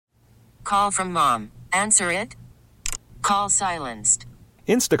Call from mom. Answer it. Call silenced.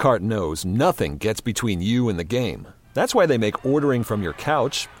 Instacart knows nothing gets between you and the game. That's why they make ordering from your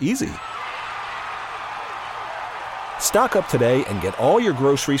couch easy. Stock up today and get all your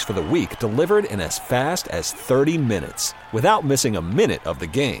groceries for the week delivered in as fast as 30 minutes without missing a minute of the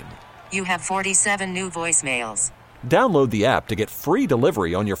game. You have 47 new voicemails. Download the app to get free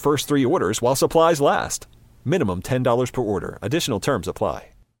delivery on your first 3 orders while supplies last. Minimum $10 per order. Additional terms apply.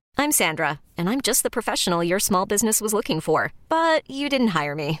 I'm Sandra, and I'm just the professional your small business was looking for. But you didn't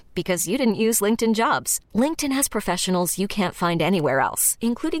hire me because you didn't use LinkedIn Jobs. LinkedIn has professionals you can't find anywhere else,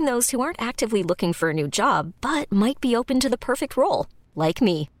 including those who aren't actively looking for a new job, but might be open to the perfect role, like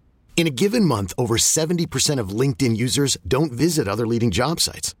me. In a given month, over 70% of LinkedIn users don't visit other leading job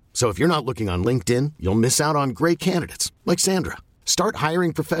sites. So if you're not looking on LinkedIn, you'll miss out on great candidates like Sandra. Start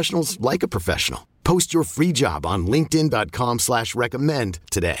hiring professionals like a professional. Post your free job on linkedin.com/recommend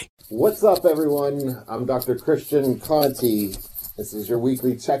today. What's up, everyone? I'm Dr. Christian Conti. This is your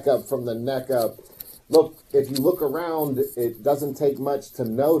weekly checkup from the neck up. Look, if you look around, it doesn't take much to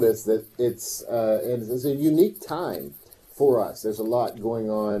notice that it's a unique time for us. There's a lot going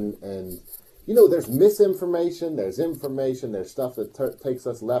on, and there's misinformation, there's information, there's stuff that takes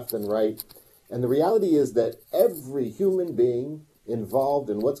us left and right. And the reality is that every human being involved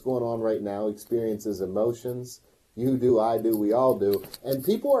in what's going on right now experiences emotions. You do, I do, we all do. And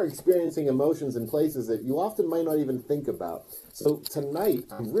people are experiencing emotions in places that you often might not even think about. So tonight,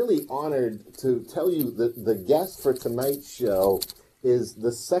 I'm really honored to tell you that the guest for tonight's show is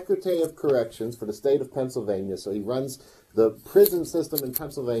the Secretary of Corrections for the state of Pennsylvania. So he runs the prison system in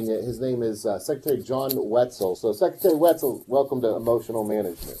Pennsylvania. His name is Secretary John Wetzel. So Secretary Wetzel, welcome to Emotional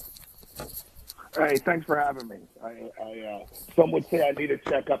Management. Hey, thanks for having me. Some would say I need a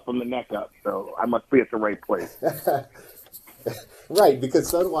checkup from the neck up, so I must be at the right place. Right, because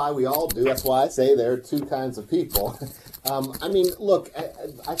so do I. We all do. That's why I say there are two kinds of people. Look,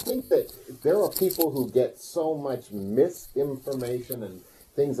 I think that there are people who get so much misinformation and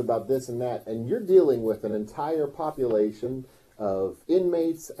things about this and that, and you're dealing with an entire population of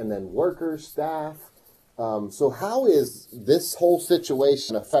inmates and then workers, staff. So how is this whole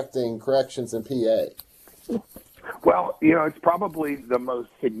situation affecting corrections in PA? Well, it's probably the most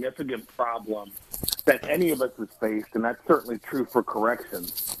significant problem that any of us has faced, and that's certainly true for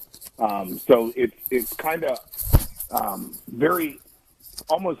corrections. So it's kind of very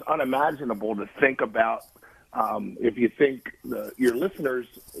almost unimaginable to think about if you think your listeners,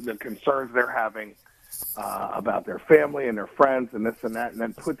 the concerns they're having about their family and their friends and this and that, and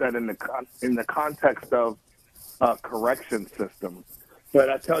then put that in the context of a correction system. But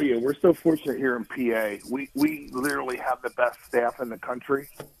I tell you, we're so fortunate here in PA. We literally have the best staff in the country.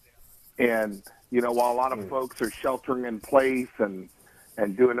 And, while a lot of folks are sheltering in place and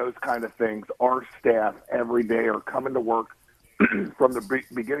doing those kind of things, our staff every day are coming to work from the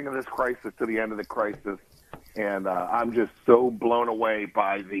beginning of this crisis to the end of the crisis. And I'm just so blown away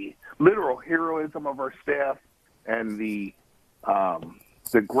by the literal heroism of our staff and the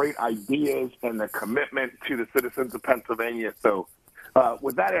great ideas and the commitment to the citizens of Pennsylvania. So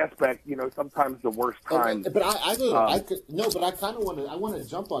with that aspect, sometimes the worst time. But I kind of want to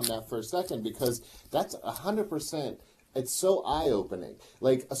jump on that for a second, because that's 100%. It's so eye-opening.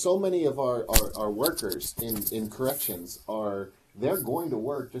 Like, so many of our workers in corrections they're going to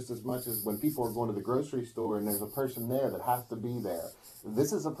work just as much as when people are going to the grocery store and there's a person there that has to be there.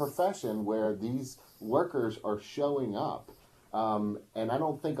 This is a profession where these workers are showing up. And I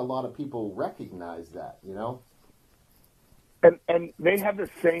don't think a lot of people recognize that, And they have the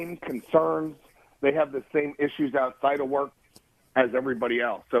same concerns. They have the same issues outside of work as everybody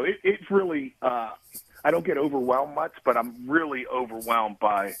else. So it's really, I don't get overwhelmed much, but I'm really overwhelmed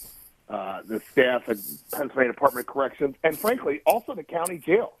by the staff at Pennsylvania Department of Corrections, and frankly, also the county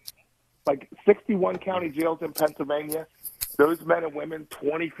jails. Like 61 county jails in Pennsylvania, those men and women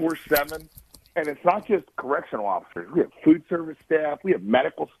 24/7. And it's not just correctional officers. We have food service staff, we have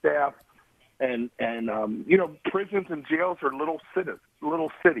medical staff, and prisons and jails are little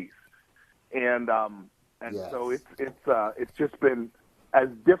cities. And yes. So it's just been as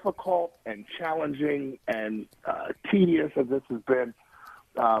difficult and challenging and tedious as this has been.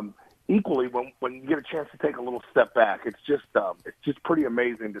 Equally, when you get a chance to take a little step back, it's just pretty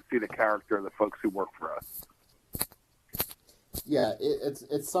amazing to see the character of the folks who work for us. Yeah,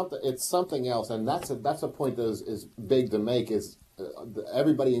 it's something else, and that's a point that is big to make. Is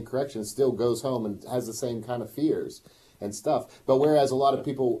everybody in corrections still goes home and has the same kind of fears and stuff. But whereas a lot of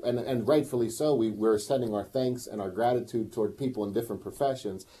people, and rightfully so, we're sending our thanks and our gratitude toward people in different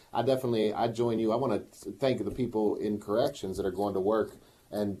professions. I join you. I want to thank the people in corrections that are going to work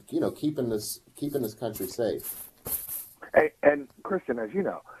and keeping this country safe. And Christian, as you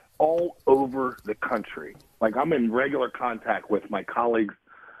know, all over the country, like I'm in regular contact with my colleagues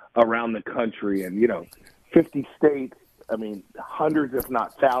around the country, and 50 states. I mean, hundreds, if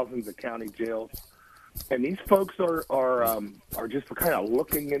not thousands, of county jails, and these folks are just kind of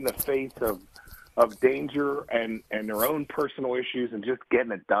looking in the face of danger and their own personal issues and just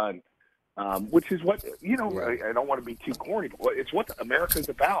getting it done, which is what I don't want to be too corny, but it's what America's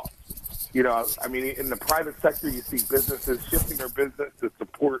about. I mean, in the private sector, you see businesses shifting their business to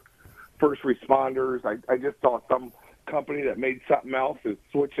support first responders. I just saw some company that made something else is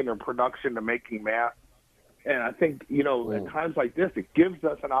switching their production to making masks. And I think, at times like this, it gives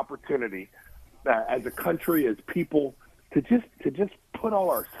us an opportunity as a country, as people, to just put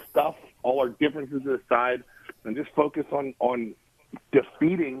all our stuff, all our differences aside, and just focus on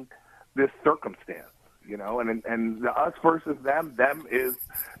defeating this circumstance. And the us versus them is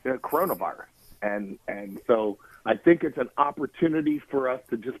the coronavirus. And so I think it's an opportunity for us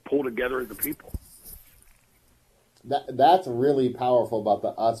to just pull together as a people. That's really powerful about the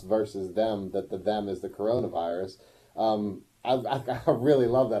us versus them, that the them is the coronavirus. I really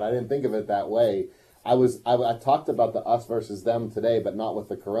love that. I didn't think of it that way. I talked about the us versus them today, but not with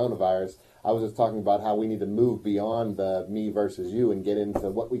the coronavirus. I was just talking about how we need to move beyond the me versus you and get into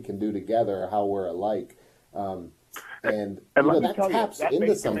what we can do together, how we're alike. And let me tell you, that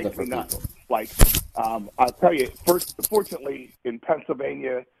makes me nuts. Like, I'll tell you, fortunately, in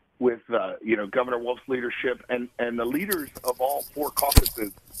Pennsylvania, with Governor Wolf's leadership and the leaders of all four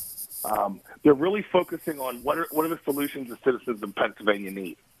caucuses, they're really focusing on what are the solutions the citizens of Pennsylvania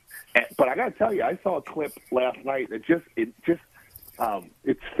need. But I got to tell you, I saw a clip last night that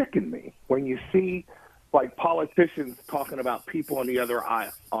it sickened me when you see like politicians talking about people on the other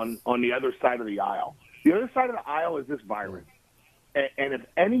aisle, on the other side of the aisle. The other side of the aisle is this virus. And if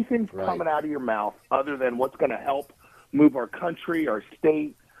anything's coming out of your mouth other than what's going to help move our country, our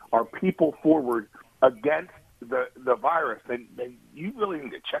state, our people forward against the virus, then you really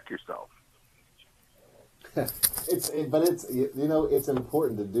need to check yourself. It's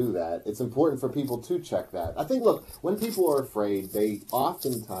important to do that. It's important for people to check that. I think, look, when people are afraid, they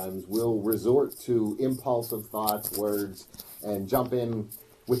oftentimes will resort to impulsive thoughts, words, and jump in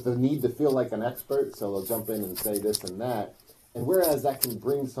with the need to feel like an expert, so they'll jump in and say this and that. And whereas that can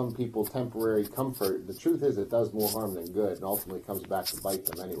bring some people temporary comfort, the truth is it does more harm than good, and ultimately comes back to bite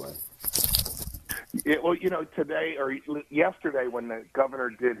them anyway. Yeah, well, today or yesterday when the governor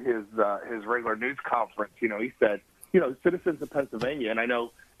did his regular news conference, he said, citizens of Pennsylvania, and I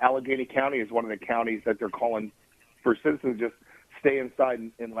know Allegheny County is one of the counties that they're calling for citizens just stay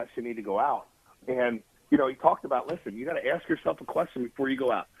inside unless you need to go out. And, he talked about, listen, you got to ask yourself a question before you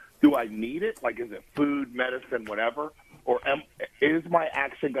go out. Do I need it? Like, is it food, medicine, whatever? Or is my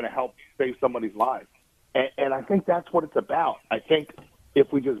action going to help save somebody's life? And I think that's what it's about. I think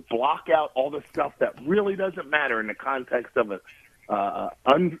if we just block out all the stuff that really doesn't matter in the context of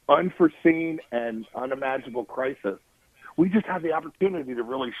an unforeseen and unimaginable crisis, we just have the opportunity to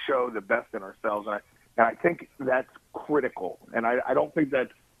really show the best in ourselves. And I think that's critical. And I don't think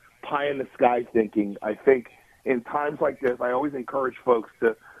that's pie-in-the-sky thinking. I think in times like this, I always encourage folks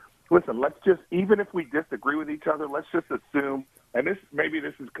to, listen, let's just, even if we disagree with each other, let's just assume, and maybe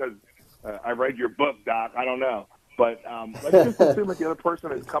this is because I read your book, Doc, I don't know, but let's just assume that the other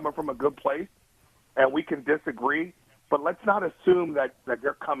person is coming from a good place, and we can disagree, but let's not assume that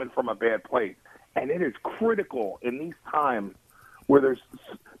they're coming from a bad place. And it is critical in these times where there's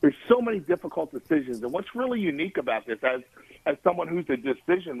so many difficult decisions. And what's really unique about this, as someone who's a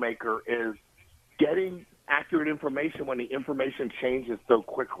decision maker, is getting accurate information when the information changes so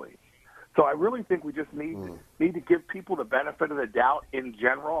quickly. So I really think we just need to give people the benefit of the doubt in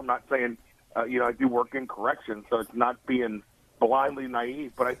general. I'm not saying, I do work in corrections, so it's not being blindly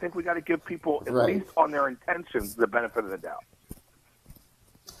naive, but I think we got to give people, at least on their intentions, the benefit of the doubt.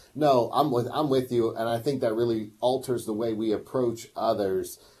 No, I'm with you, and I think that really alters the way we approach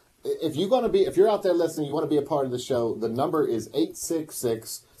others. If you're out there listening, you want to be a part of the show, the number is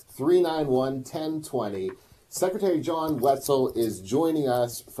 866-391-1020. Secretary John Wetzel is joining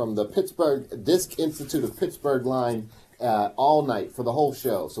us from the Pittsburgh Disc Institute of Pittsburgh line all night for the whole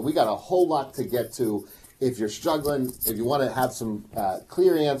show. So we got a whole lot to get to. If you're struggling, if you want to have some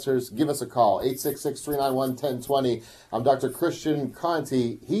clear answers, give us a call, 866-391-1020. I'm Dr. Christian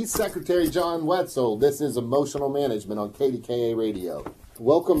Conti. He's Secretary John Wetzel. This is Emotional Management on KDKA Radio.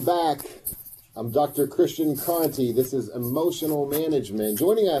 Welcome back. I'm Dr. Christian Conti. This is Emotional Management.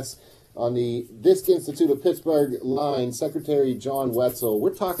 Joining us on the Disc Institute of Pittsburgh line, Secretary John Wetzel.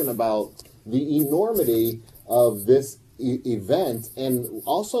 We're talking about the enormity of this event, and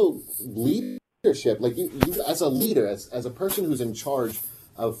also leadership. Like you as a leader, as a person who's in charge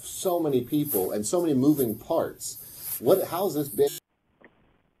of so many people and so many moving parts. How's this been?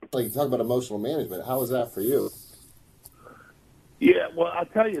 Like, you talk about emotional management. How is that for you? Yeah, well, I'll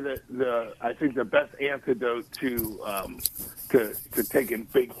tell you that I think the best antidote to taking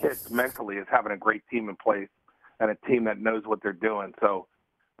big hits mentally is having a great team in place and a team that knows what they're doing. So,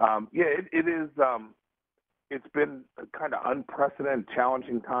 it is. It's been kind of unprecedented,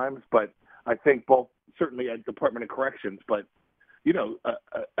 challenging times, but I think both certainly at Department of Corrections, but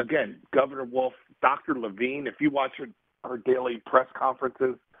again, Governor Wolf, Dr. Levine. If you watch her daily press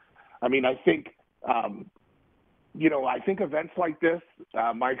conferences, I mean, I think. I think events like this,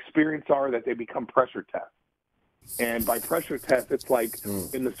 my experience are that they become pressure tests. And by pressure test, it's like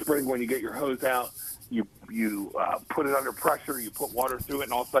in the spring when you get your hose out, you put it under pressure, you put water through it,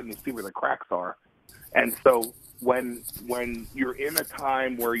 and all of a sudden you see where the cracks are. And so when you're in a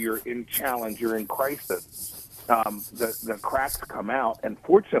time where you're in challenge, you're in crisis, the cracks come out. And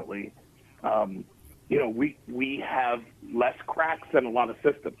fortunately, we have less cracks than a lot of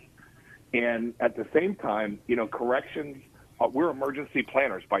systems. And at the same time, corrections, we're emergency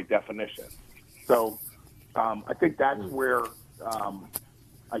planners by definition. So I think that's where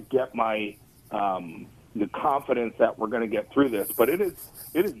I get my the confidence that we're going to get through this. But it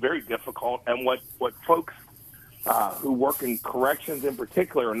is very difficult. And what folks who work in corrections in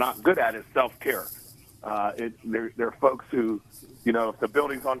particular are not good at is self-care. They're folks who, if the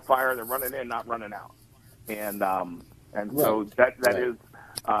building's on fire, they're running in, not running out. And so that is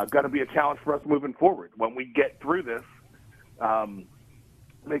going to be a challenge for us moving forward. When we get through this,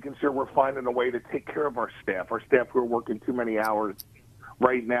 making sure we're finding a way to take care of our staff who are working too many hours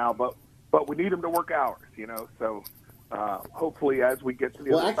right now, but we need them to work hours, So hopefully, as we get to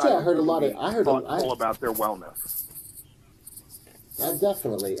the other side, I heard thoughtful about their wellness.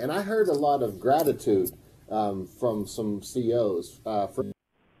 Definitely, and I heard a lot of gratitude from some CEOs.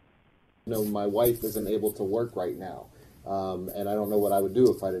 My wife isn't able to work right now. And I don't know what I would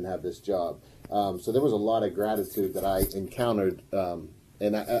do if I didn't have this job. So there was a lot of gratitude that I encountered,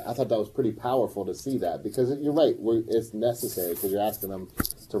 and I thought that was pretty powerful to see that, because you're right, it's necessary, because you're asking them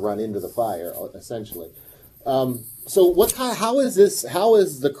to run into the fire, essentially. So how is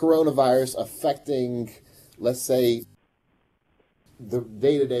the coronavirus affecting, let's say, the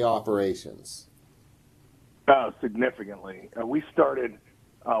day-to-day operations? Significantly. We started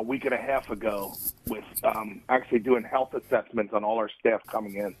a week and a half ago with actually doing health assessments on all our staff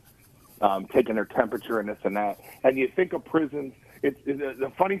coming in, taking their temperature and this and that. And you think of prisons,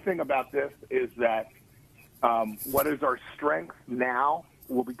 the funny thing about this is that what is our strength now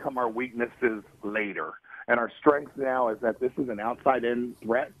will become our weaknesses later. And our strength now is that this is an outside-in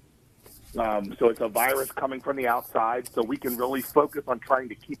threat. So it's a virus coming from the outside, so we can really focus on trying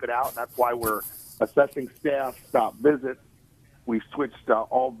to keep it out. And that's why we're assessing staff, stop visits. We've switched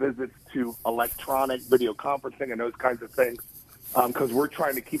all visits to electronic video conferencing and those kinds of things because we're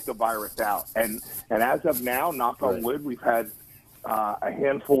trying to keep the virus out. And as of now, knock on wood, we've had a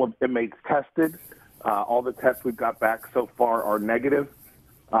handful of inmates tested. All the tests we've got back so far are negative.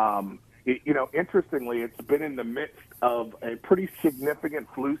 Interestingly, it's been in the midst of a pretty significant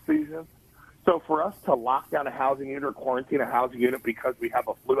flu season. So for us to lock down a housing unit or quarantine a housing unit because we have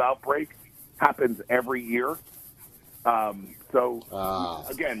a flu outbreak happens every year.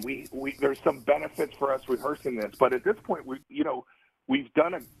 Again, we there's some benefits for us rehearsing this, but at this point, we've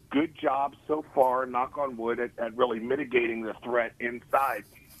done a good job so far, knock on wood, at really mitigating the threat inside.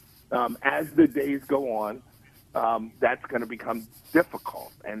 As the days go on, that's going to become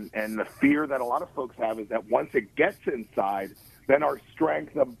difficult, and the fear that a lot of folks have is that once it gets inside, then our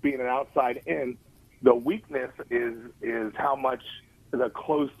strength of being an outside in, the weakness is how much the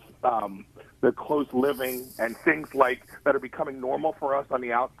close living and things like that are becoming normal for us on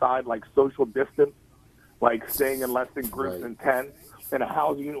the outside, like social distance, like staying in less than groups than 10, in a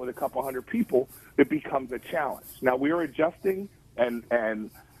housing unit with a couple hundred people, it becomes a challenge. Now we are adjusting, and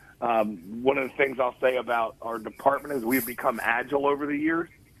one of the things I'll say about our department is we've become agile over the years,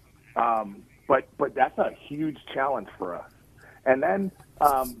 but that's a huge challenge for us. And then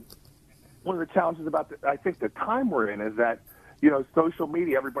one of the challenges about I think the time we're in is that social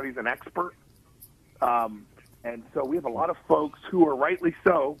media, everybody's an expert. And so we have a lot of folks who are rightly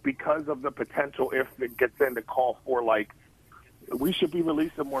so, because of the potential, if it gets in, to call for, we should be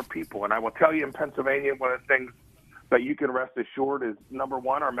releasing more people. And I will tell you, in Pennsylvania, one of the things that you can rest assured is, number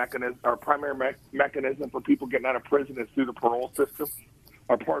one, our primary mechanism for people getting out of prison is through the parole system.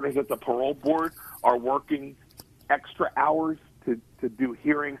 Our partners at the parole board are working extra hours to do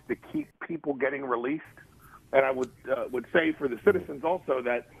hearings to keep people getting released. And I would say for the citizens also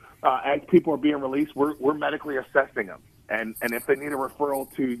that as people are being released, we're medically assessing them. And if they need a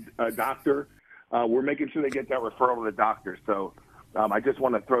referral to a doctor, we're making sure they get that referral to the doctor. So I just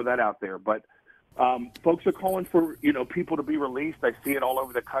want to throw that out there. But folks are calling for, people to be released. I see it all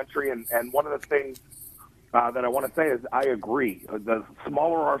over the country. And one of the things that I want to say is I agree. The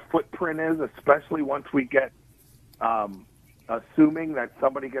smaller our footprint is, especially once we get assuming that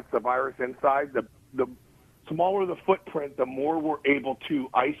somebody gets the virus inside, the smaller the footprint, the more we're able to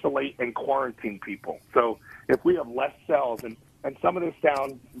isolate and quarantine people. So if we have less cells, and some of this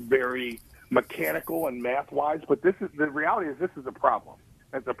sounds very mechanical and math-wise, but the reality is this is a problem.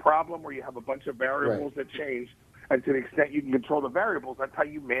 It's a problem where you have a bunch of variables that change, and to the extent you can control the variables, that's how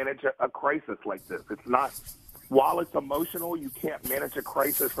you manage a crisis like this. It's not, while it's emotional, you can't manage a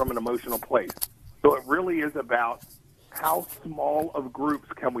crisis from an emotional place. So it really is about how small of groups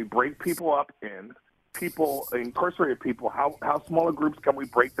can we break people up in, incarcerated people, how small of groups can we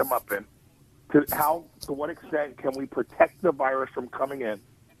break them up in, to what extent can we protect the virus from coming in,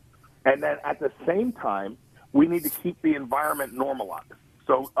 and then at the same time, we need to keep the environment normalized.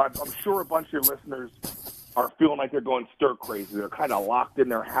 So I'm sure a bunch of your listeners are feeling like they're going stir crazy. They're kind of locked in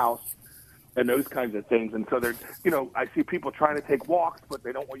their house and those kinds of things. And so they're, I see people trying to take walks, but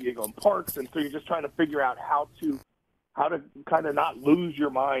they don't want you to go in parks. And so you're just trying to figure out how to kind of not lose your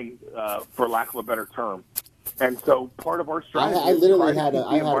mind, for lack of a better term. And so part of our strategy is to try to keep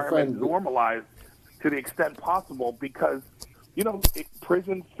the environment normalized to the extent possible, because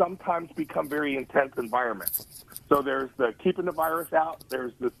prisons sometimes become very intense environments. So there's the keeping the virus out,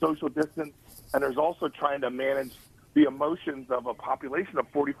 there's the social distance, and there's also trying to manage the emotions of a population of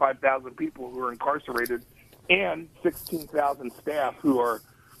 45,000 people who are incarcerated and 16,000 staff who are,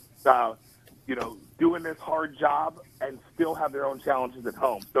 doing this hard job and still have their own challenges at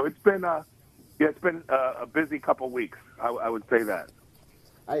home. So it's been a busy couple of weeks. I would say that.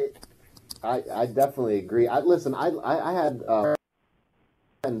 I definitely agree. I had a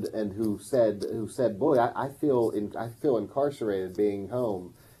friend who said, boy, I feel incarcerated being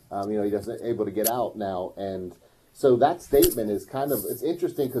home. He doesn't able to get out now, and so that statement is it's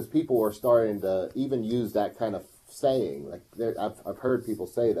interesting because people are starting to even use that kind of saying. Like I've heard people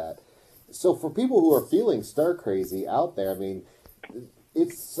say that. So for people who are feeling stir crazy out there, I mean,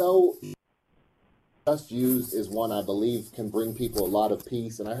 it's so. Just used is one I believe can bring people a lot of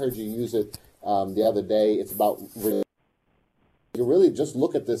peace, and I heard you use it the other day. It's about you really just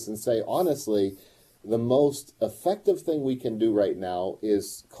look at this and say, honestly, the most effective thing we can do right now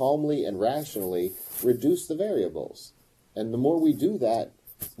is calmly and rationally reduce the variables, and the more we do that,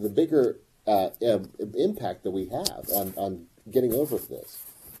 the bigger impact that we have on getting over this.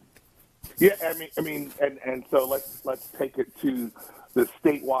 Yeah, I mean, and so let's take it to the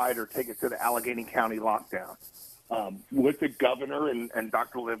statewide, or take it to the Allegheny County lockdown. What the governor and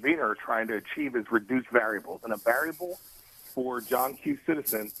Dr. Levine are trying to achieve is reduce variables. And a variable for John Q.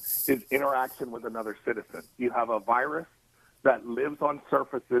 Citizen is interaction with another citizen. You have a virus that lives on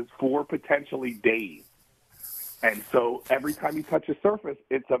surfaces for potentially days. And so every time you touch a surface,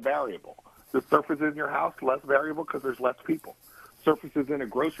 it's a variable. The surface in your house, less variable because there's less people. Surfaces in a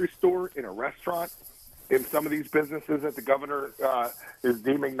grocery store, in a restaurant, in some of these businesses that the governor is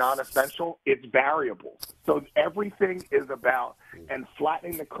deeming non-essential, it's variable. So everything is about, and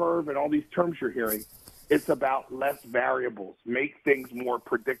flattening the curve and all these terms you're hearing, it's about less variables, make things more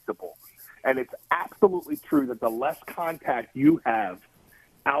predictable. And it's absolutely true that the less contact you have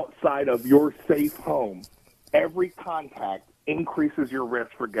outside of your safe home, every contact increases your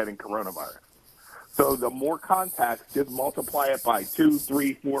risk for getting coronavirus. So the more contacts, just multiply it by 2,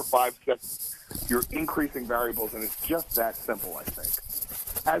 3, 4, 5, 6. You're increasing variables, and it's just that simple, I think.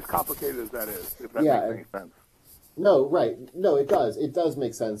 As complicated as that is, if that makes any sense. No, right. No, it does. It does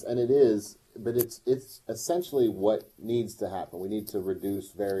make sense, and it is, but it's essentially what needs to happen. We need to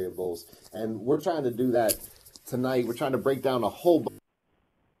reduce variables, and we're trying to do that tonight. We're trying to break down a whole bunch.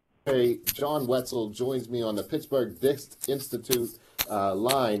 Hey, John Wetzel joins me on the Pittsburgh Disc Institute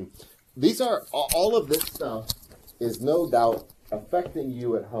line. These are, all of this stuff is no doubt affecting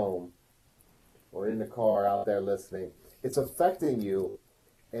you at home or in the car out there listening. It's affecting you,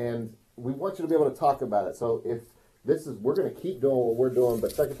 and we want you to be able to talk about it. So if this is, we're going to keep doing what we're doing,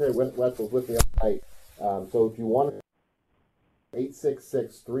 but Secretary Wetzel's with me all night. So if you want to,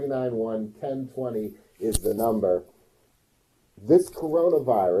 866-391-1020 is the number. This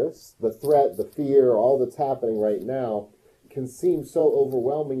coronavirus, the threat, the fear, all that's happening right now, can seem so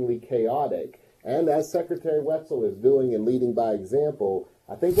overwhelmingly chaotic. And as Secretary Wetzel is doing and leading by example,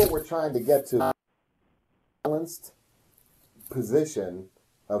 I think what we're trying to get to is a balanced position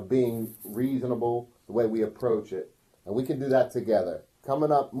of being reasonable, the way we approach it. And we can do that together.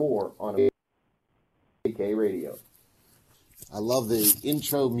 Coming up more on AK Radio. I love the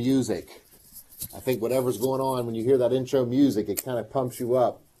intro music. I think whatever's going on, when you hear that intro music, it kind of pumps you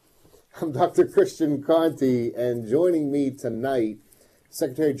up. I'm Dr. Christian Conti, and joining me tonight,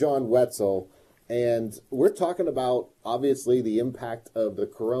 Secretary John Wetzel, and we're talking about, obviously, the impact of the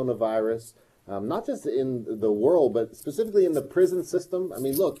coronavirus, not just in the world, but specifically in the prison system. I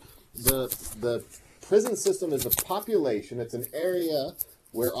mean, look, the prison system is a population. It's an area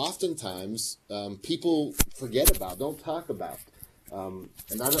where oftentimes people forget about, don't talk about.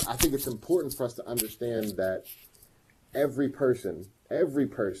 And I think it's important for us to understand that every person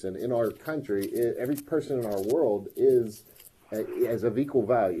in our country, every person in our world is of equal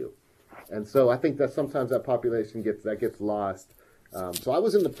value. And so I think that sometimes that population gets lost. So I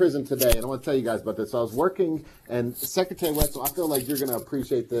was in the prison today, and I want to tell you guys about this. So I was working, and Secretary Wetzel, I feel like you're going to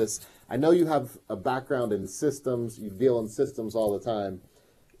appreciate this. I know you have a background in systems. You deal in systems all the time.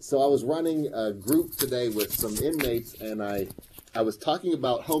 So I was running a group today with some inmates, and I was talking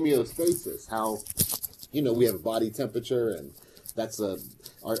about homeostasis, how, we have a body temperature, and that's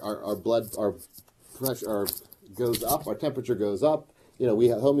our blood, our pressure goes up, our temperature goes up. We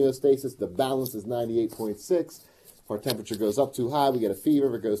have homeostasis. The balance is 98.6. If our temperature goes up too high, we get a fever.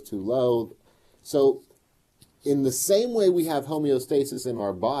 If it goes too low. So in the same way we have homeostasis in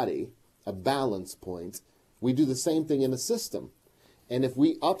our body, a balance point, we do the same thing in a system. And if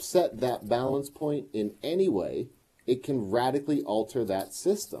we upset that balance point in any way, it can radically alter that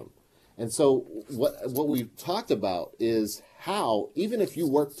system. And so what we've talked about is how, even if you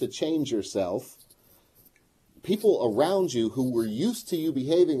work to change yourself, people around you who were used to you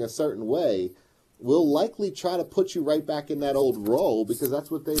behaving a certain way will likely try to put you right back in that old role because that's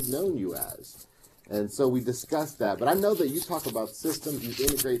what they've known you as. And so we discussed that. But I know that you talk about systems, you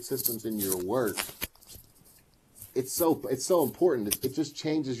integrate systems in your work. It's so important. It just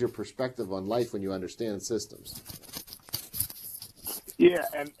changes your perspective on life when you understand systems. Yeah,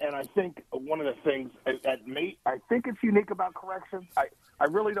 and I think one of the things I think it's unique about corrections. I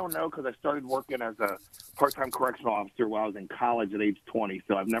really don't know because I started working as a part-time correctional officer while I was in college at age 20,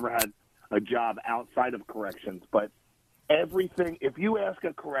 so I've never had a job outside of corrections. But everything, if you ask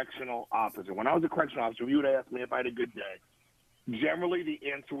a correctional officer, when I was a correctional officer, if you would ask me if I had a good day, generally the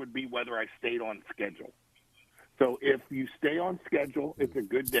answer would be whether I stayed on schedule. So if you stay on schedule, it's a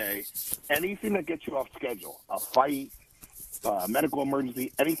good day. Anything that gets you off schedule, a fight, medical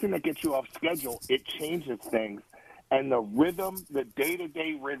emergency, anything that gets you off schedule, it changes things. And the rhythm, the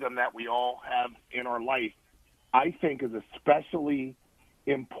day-to-day rhythm that we all have in our life, I think is especially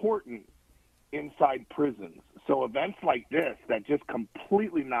important inside prisons. So events like this that just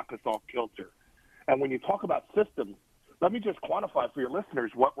completely knock us off kilter. And when you talk about systems, let me just quantify for your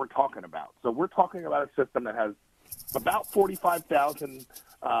listeners what we're talking about. So we're talking about a system that has about 45,000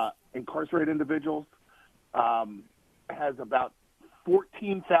 incarcerated individuals, has about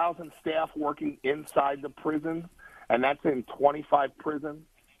 14,000 staff working inside the prisons, and that's in 25 prisons.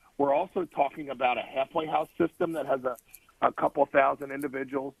 We're also talking about a halfway house system that has a couple thousand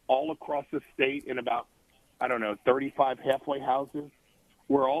individuals all across the state in about, 35 halfway houses.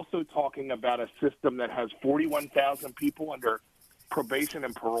 We're also talking about a system that has 41,000 people under probation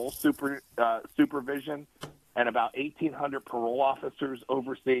and parole supervision and about 1,800 parole officers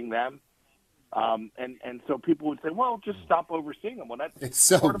overseeing them. And so people would say, well, just stop overseeing them. Well, that's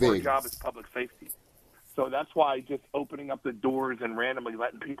so part big. of our job is public safety. So that's why just opening up the doors and randomly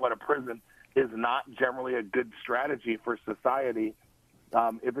letting people out of prison is not generally a good strategy for society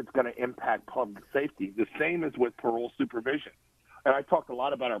if it's going to impact public safety. The same is with parole supervision. And I talked a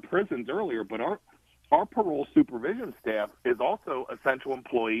lot about our prisons earlier, but our parole supervision staff is also essential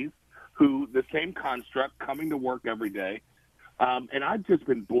employees who the same construct coming to work every day. And I've just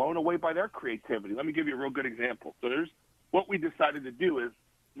been blown away by their creativity. Let me give you a real good example. So what we decided to do is,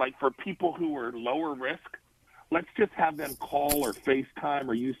 like for people who are lower risk, let's just have them call or FaceTime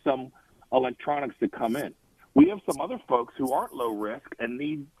or use some electronics to come in. We have some other folks who aren't low risk and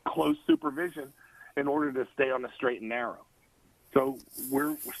need close supervision in order to stay on the straight and narrow. So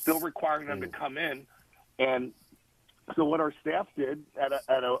we're still requiring them to come in. And so what our staff did at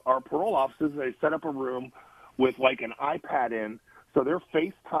our parole offices, they set up a room with like an iPad in, so they're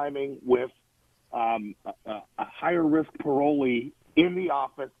FaceTiming with a higher risk parolee in the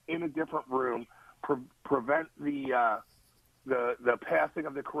office in a different room, prevent the passing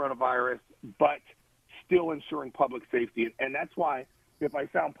of the coronavirus, but still ensuring public safety. And that's why, if I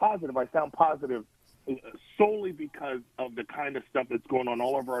sound positive solely because of the kind of stuff that's going on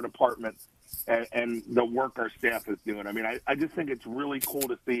all over our departments and the work our staff is doing. I mean, I just think it's really cool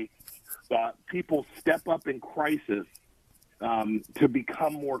to see people step up in crisis to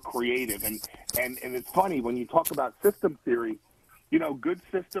become more creative. And it's funny when you talk about system theory, good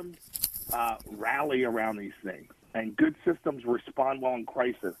systems rally around these things, and good systems respond well in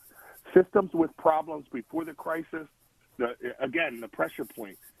crisis. Systems with problems before the crisis, the pressure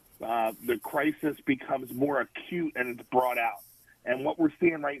point, the crisis becomes more acute and it's brought out. And what we're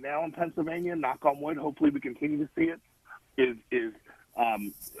seeing right now in Pennsylvania, knock on wood, hopefully we continue to see it, is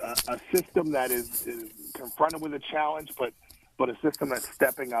a system that is confronted with a challenge, but a system that's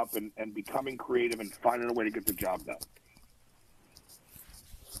stepping up and becoming creative and finding a way to get the job done.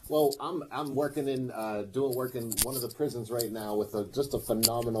 Well, I'm working doing work in one of the prisons right now with just a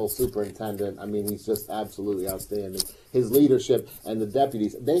phenomenal superintendent. I mean, he's just absolutely outstanding. His leadership and the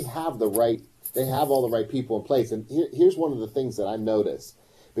deputies, they have all the right people in place. And here's one of the things that I notice,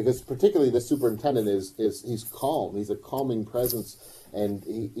 because particularly the superintendent he's calm. He's a calming presence, and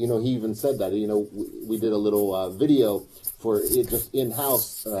he even said that. We did a little video for it, just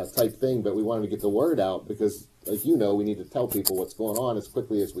in-house type thing, but we wanted to get the word out because, like we need to tell people what's going on as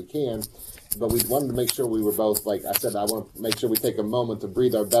quickly as we can. But we wanted to make sure we were both, like I said, I want to make sure we take a moment to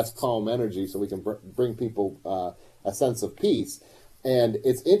breathe our best calm energy so we can bring people a sense of peace. And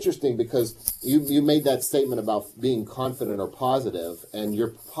it's interesting because you made that statement about being confident or positive, and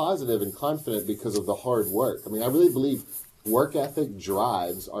you're positive and confident because of the hard work. I mean, I really believe work ethic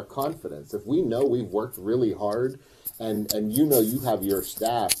drives our confidence. If we know we've worked really hard, and you have your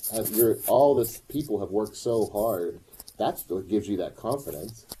staff, all this people have worked so hard, that's what gives you that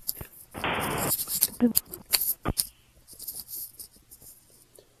confidence.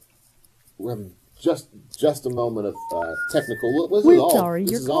 We have just a moment of technical. We're sorry,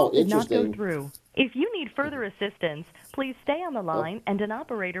 your call did not go through. If you need further assistance, please stay on the line and an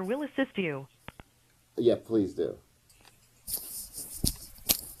operator will assist you. Yeah, please do.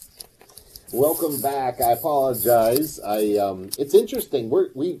 Welcome back. I apologize. It's interesting.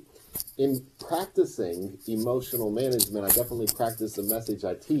 We in practicing emotional management, I definitely practice the message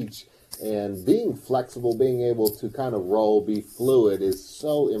I teach, and being flexible, being able to kind of be fluid is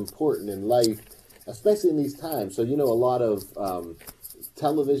so important in life, especially in these times. So, a lot of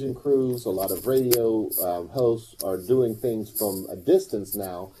television crews, a lot of radio hosts are doing things from a distance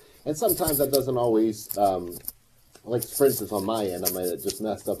now, and sometimes that doesn't always like, for instance, on my end, I might have just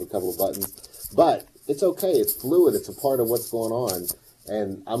messed up a couple of buttons. But it's okay. It's fluid. It's a part of what's going on.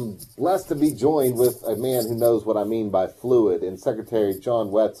 And I'm blessed to be joined with a man who knows what I mean by fluid, and Secretary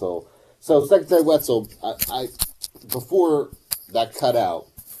John Wetzel. So, Secretary Wetzel, I before that cut out,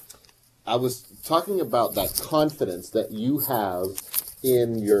 I was talking about that confidence that you have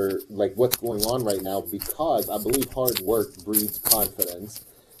in your, like, what's going on right now, because I believe hard work breeds confidence.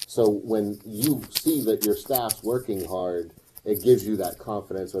 So when you see that your staff's working hard, it gives you that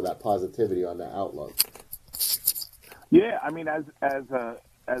confidence or that positivity on that outlook. Yeah, I mean, as a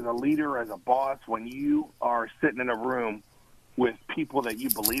leader, as a boss, when you are sitting in a room with people that you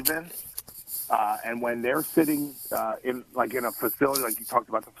believe in, and when they're sitting in a facility, like you talked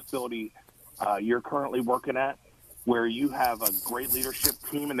about the facility you're currently working at, where you have a great leadership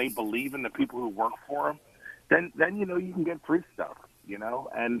team and they believe in the people who work for them, then you can get free stuff.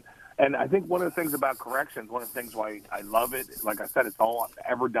 And I think one of the things about corrections, one of the things why I love it, like I said, it's all I've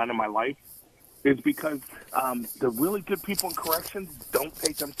ever done in my life, is because the really good people in corrections don't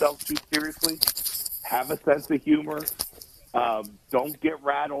take themselves too seriously, have a sense of humor, don't get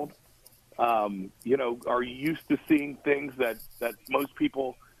rattled, are used to seeing things that most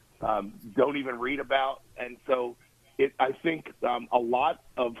people don't even read about. And so I think a lot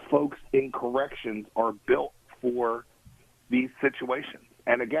of folks in corrections are built for these situations.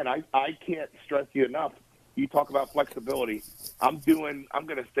 And again, I can't stress you enough. You talk about flexibility. I'm going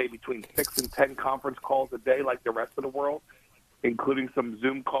to stay between 6 and 10 conference calls a day like the rest of the world, including some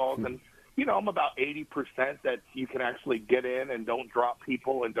Zoom calls. And, I'm about 80% that you can actually get in and don't drop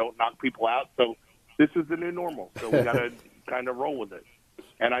people and don't knock people out. So this is the new normal. So we got to kind of roll with it.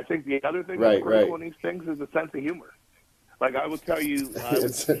 And I think the other thing that's critical in these things is a sense of humor. Like I will tell you, I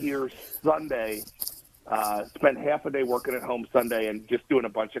was here Sunday, spent half a day working at home Sunday and just doing a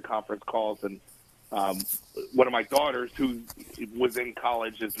bunch of conference calls. And one of my daughters, who was in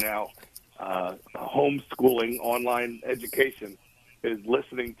college, is now homeschooling online education, is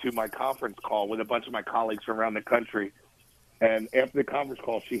listening to my conference call with a bunch of my colleagues from around the country. And after the conference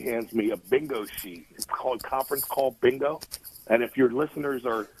call, she hands me a bingo sheet. It's called Conference Call Bingo. And if your listeners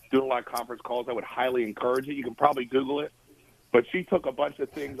are doing a lot of conference calls, I would highly encourage it. You can probably Google it. But she took a bunch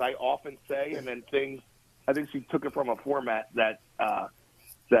of things I often say, and then things, I think she took it from a format that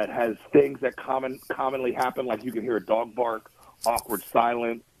has things that commonly happen, like you can hear a dog bark, awkward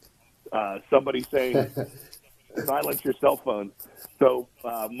silence, somebody saying, silence your cell phones. So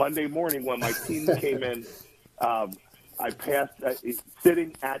Monday morning when my team came in, I passed,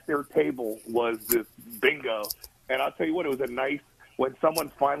 sitting at their table was this bingo. And I'll tell you what, it was when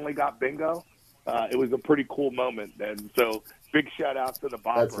someone finally got bingo, it was a pretty cool moment. And so big shout out to the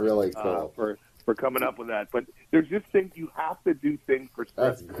Bopper. That's really cool. For coming up with that. But there's just things, you have to do things for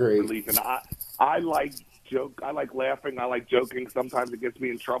stress relief. And I like laughing. I like joking. Sometimes it gets me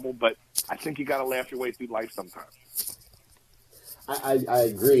in trouble, but I think you got to laugh your way through life sometimes. I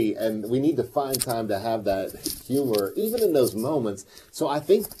agree, and we need to find time to have that humor, even in those moments. So I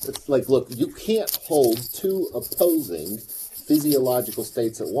think it's like, look, you can't hold two opposing physiological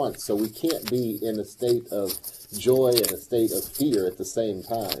states at once. So we can't be in a state of joy and a state of fear at the same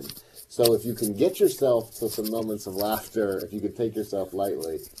time. So if you can get yourself to some moments of laughter, if you can take yourself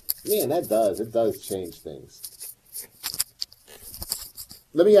lightly, man, it does change things.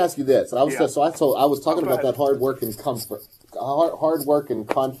 Let me ask you this. I was talking about that hard work and comfort. Hard work and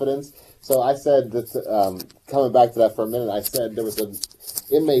confidence. So I said that, coming back to that for a minute, I said there was an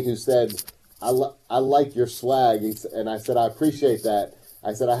inmate who said, I like your swag. And I said, I appreciate that.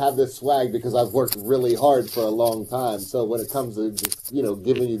 I said, I have this swag because I've worked really hard for a long time. So when it comes to just,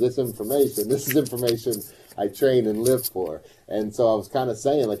 giving you this is information I train and live for. And so I was kind of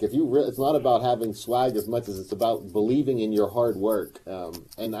saying, like, it's not about having swag as much as it's about believing in your hard work.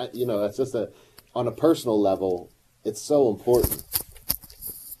 And that's just on a personal level, it's so important.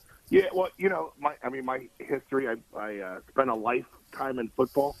 Yeah, well, my history, I spent a lifetime in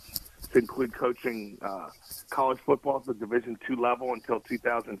football, to include coaching college football at the Division II level until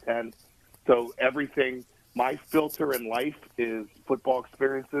 2010. So everything, my filter in life is football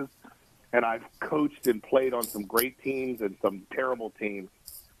experiences, and I've coached and played on some great teams and some terrible teams.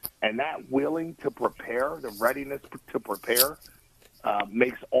 And that willing to prepare, the readiness to prepare,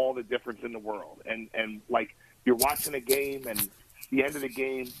 makes all the difference in the world. And like, you're watching a game, and the end of the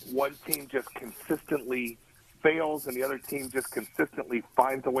game, one team just consistently fails and the other team just consistently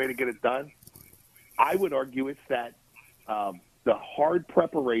finds a way to get it done. I would argue it's that the hard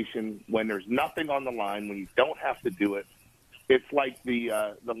preparation when there's nothing on the line, when you don't have to do it. It's like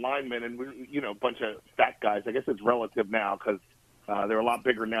the linemen, and we're a bunch of fat guys. I guess it's relative now because they're a lot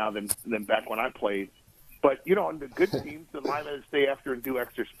bigger now than back when I played. But, on the good teams, the linemen stay after and do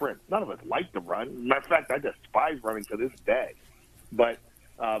extra sprints. None of us like to run. Matter of fact, I despise running to this day. But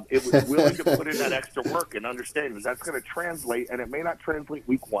it was willing to put in that extra work and understanding that that's going to translate, and it may not translate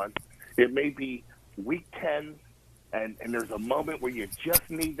week 1. It may be week 10, and there's a moment where you just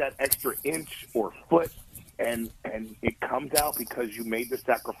need that extra inch or foot, and it comes out because you made the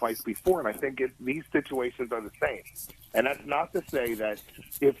sacrifice before. And I think these situations are the same. And that's not to say that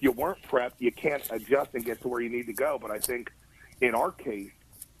if you weren't prepped, you can't adjust and get to where you need to go. But I think in our case,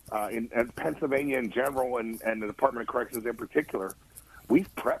 in Pennsylvania in general and the Department of Corrections in particular,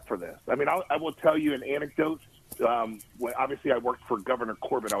 we've prepped for this. I mean, I will tell you an anecdote. Obviously, I worked for Governor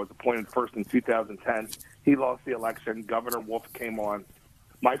Corbett. I was appointed first in 2010. He lost the election. Governor Wolf came on.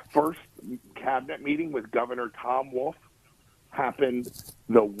 My first cabinet meeting with Governor Tom Wolf happened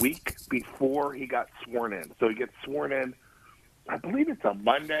the week before he got sworn in. So he gets sworn in, I believe it's a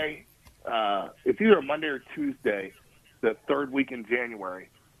Monday. It's either a Monday or Tuesday, the third week in January.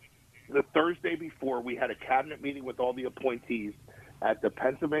 The Thursday before, we had a cabinet meeting with all the appointees at the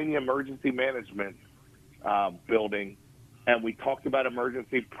Pennsylvania Emergency Management building, and we talked about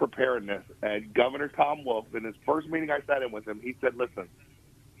emergency preparedness. And Governor Tom Wolf, in his first meeting I sat in with him, he said, listen,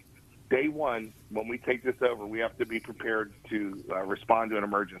 day one, when we take this over, we have to be prepared to respond to an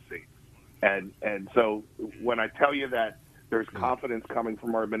emergency. And so when I tell you that there's confidence coming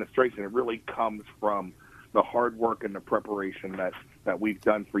from our administration, it really comes from the hard work and the preparation that we've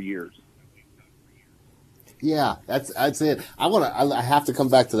done for years. Yeah, that's it. I have to come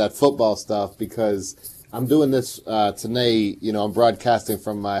back to that football stuff because I'm doing this today. I'm broadcasting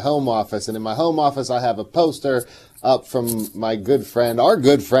from my home office, and in my home office, I have a poster up from our good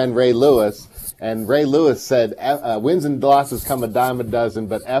friend Ray Lewis. And Ray Lewis said, "Wins and losses come a dime a dozen,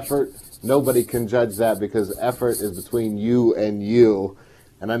 but effort, nobody can judge that because effort is between you and you."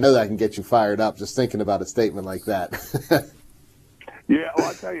 And I know that can get you fired up just thinking about a statement like that. Yeah, well,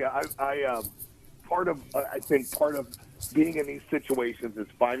 I'll tell you, I think part of being in these situations is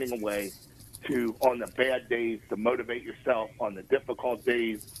finding a way to, on the bad days, to motivate yourself, on the difficult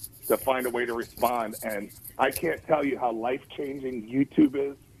days, to find a way to respond. And I can't tell you how life-changing YouTube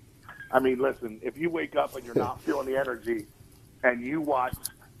is. I mean, listen, if you wake up and you're not feeling the energy and you watch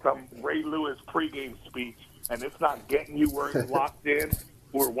some Ray Lewis pregame speech and it's not getting you where you're locked in,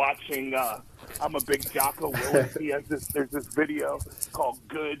 we're watching, I'm a big Jocko Willis. There's this video called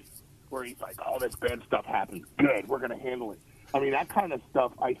Good, where he's like, oh, this bad stuff happens. Good, we're going to handle it. I mean, that kind of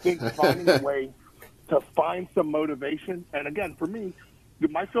stuff, I think finding a way to find some motivation. And again, for me,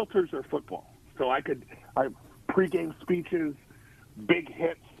 my filters are football. So I pregame speeches, big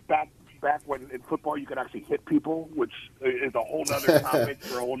hits back when in football you could actually hit people, which is a whole other topic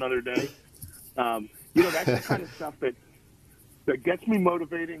for a whole other day. That's the kind of stuff that gets me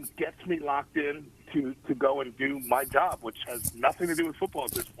motivating, gets me locked in to go and do my job, which has nothing to do with football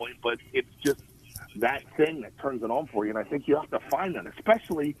at this point, but it's just that thing that turns it on for you. And I think you have to find that,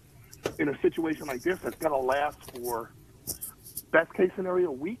 especially in a situation like this that's going to last for best case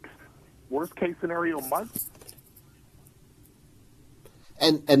scenario weeks, worst case scenario months.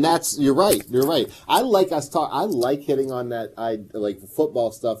 And that's, you're right. I like hitting on that, like the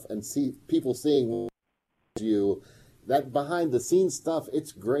football stuff and see people seeing you, that behind the scenes stuff.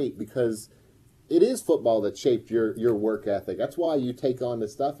 It's great because it is football that shaped your work ethic. That's why you take on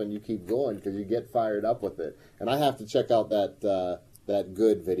this stuff and you keep going, because you get fired up with it. And I have to check out that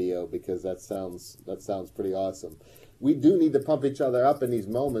good video, because that sounds pretty awesome. We do need to pump each other up in these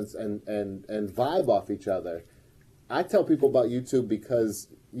moments and vibe off each other. I tell people about YouTube because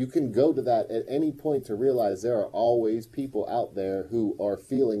you can go to that at any point to realize there are always people out there who are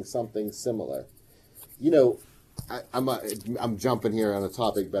feeling something similar. I'm jumping here on a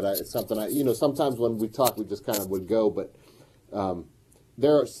topic, but it's something sometimes when we talk, we just kind of would go, but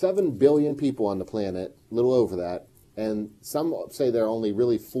there are 7 billion people on the planet, a little over that, and some say there are only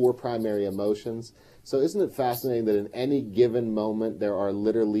really 4 primary emotions. So isn't it fascinating that in any given moment there are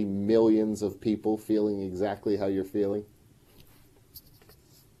literally millions of people feeling exactly how you're feeling?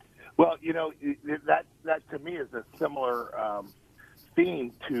 Well, that to me is a similar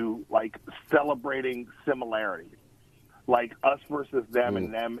theme to like celebrating similarity. Like us versus them,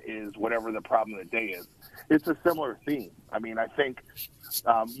 and them is whatever the problem of the day is. It's a similar theme. I mean, I think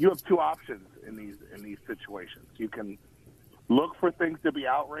you have 2 options in these situations. You can look for things to be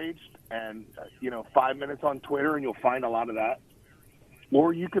outraged, and 5 minutes on Twitter, and you'll find a lot of that.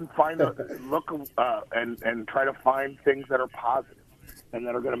 Or you can look and try to find things that are positive and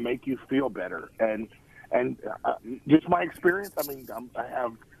that are going to make you feel better. And just my experience. I mean, I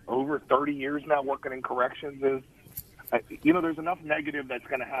have over 30 years now working in corrections. There's enough negative that's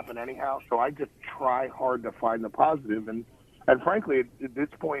going to happen anyhow. So I just try hard to find the positive, and frankly, at this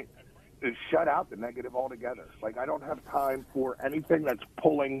point, is shut out the negative altogether. Like, I don't have time for anything that's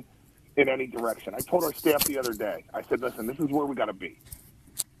pulling in any direction. I told our staff the other day, I said, listen, this is where we got to be.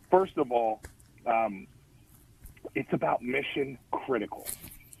 First of all, it's about mission critical.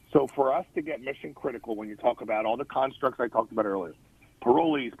 So for us to get mission critical, when you talk about all the constructs I talked about earlier,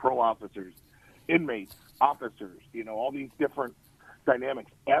 parolees, parole officers, inmates, officers, all these different dynamics,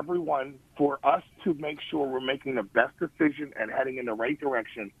 everyone, for us to make sure we're making the best decision and heading in the right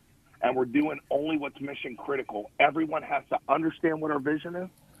direction, and we're doing only what's mission critical, everyone has to understand what our vision is.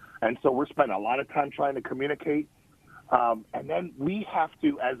 And so we're spending a lot of time trying to communicate. And then we have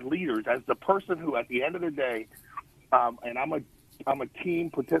to, as leaders, as the person who at the end of the day, and I'm a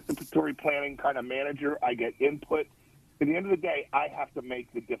team participatory planning kind of manager, I get input. At the end of the day, I have to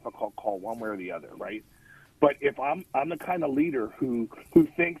make the difficult call one way or the other, right? But if I'm the kind of leader who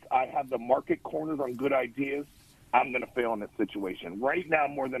thinks I have the market cornered on good ideas, I'm going to fail in this situation. Right now,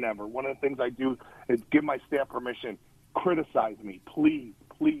 more than ever, one of the things I do is give my staff permission, criticize me. Please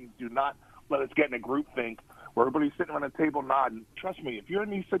do not let us get in a group think where everybody's sitting around a table nodding. Trust me, if you're in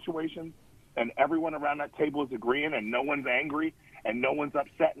these situations and everyone around that table is agreeing and no one's angry and no one's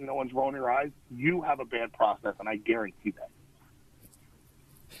upset and no one's rolling their eyes, you have a bad process, and I guarantee that.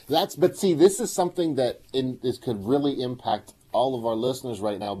 But see, this is something that could really impact all of our listeners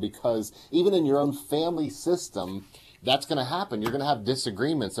right now, because even in your own family system, that's going to happen. You're going to have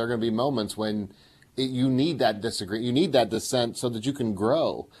disagreements. There are going to be moments when you need that disagreement. You need that dissent so that you can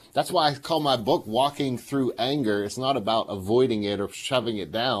grow. That's why I call my book Walking Through Anger. It's not about avoiding it or shoving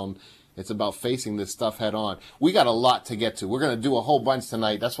it down. It's about facing this stuff head on. We got a lot to get to. We're going to do a whole bunch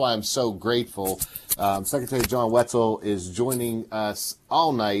tonight. That's why I'm so grateful. Secretary John Wetzel is joining us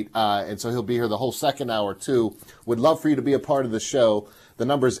all night, and so he'll be here the whole second hour, too. Would love for you to be a part of the show. The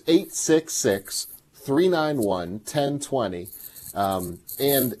number is 866-391-1020.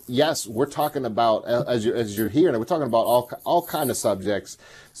 And, yes, we're talking about, as you're hearing, we're talking about all kind of subjects.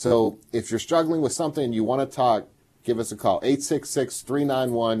 So if you're struggling with something and you want to talk, give us a call,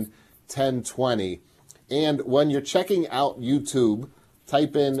 866-391-1020. And when you're checking out YouTube,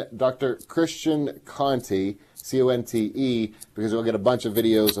 type in Dr. Christian Conte, C-O-N-T-E, because we'll get a bunch of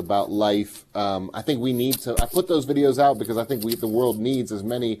videos about life. I think we need to, I put those videos out because I think the world needs as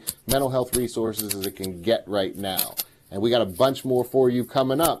many mental health resources as it can get right now. And we got a bunch more for you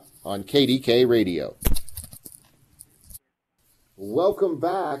coming up on KDK Radio. Welcome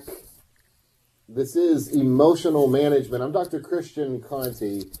back. This is Emotional Management. I'm Dr. Christian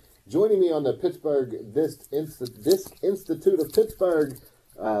Conti. Joining me on the Pittsburgh Disc Institute of Pittsburgh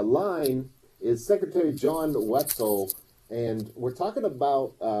line is Secretary John Wetzel, and we're talking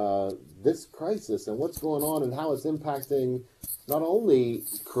about this crisis and what's going on and how it's impacting not only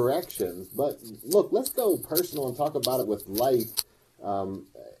corrections, but look, let's go personal and talk about it with life.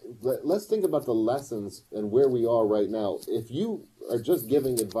 Let's think about the lessons and where we are right now. If you are just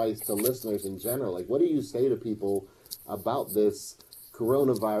giving advice to listeners in general, like what do you say to people about this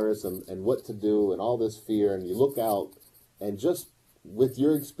coronavirus and what to do and all this fear, and you look out and just with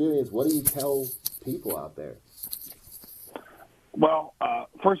your experience, what do you tell people out there? Well,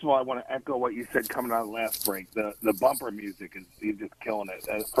 first of all, I want to echo what you said coming out of the last break. The bumper music is just killing it.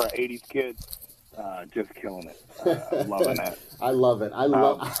 For 80s kids, just killing it. Loving that. I love it. I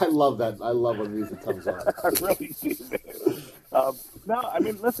love that. I love when music comes on. I really do, man. No, I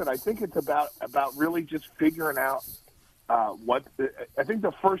mean, listen, I think it's about really just figuring out I think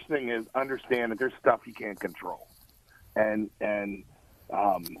the first thing is understand that there's stuff you can't control. And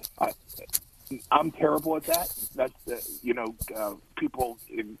I'm terrible at that. That's, people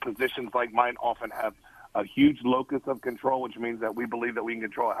in positions like mine often have a huge locus of control, which means that we believe that we can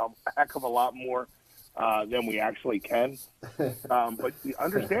control a heck of a lot more than we actually can. But you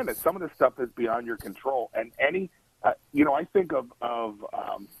understand that some of this stuff is beyond your control. And I think of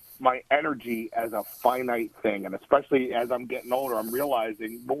my energy as a finite thing. And especially as I'm getting older, I'm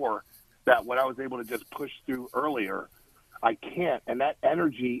realizing more that what I was able to just push through earlier, I can't. And that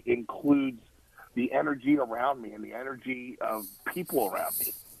energy includes the energy around me and the energy of people around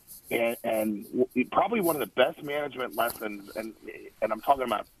me. And probably one of the best management lessons, and I'm talking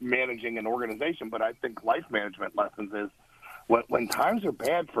about managing an organization, but I think life management lessons is when times are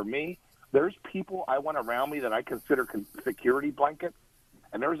bad for me, there's people I want around me that I consider security blankets,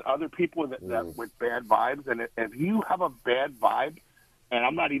 and there's other people that with bad vibes. And if you have a bad vibe, and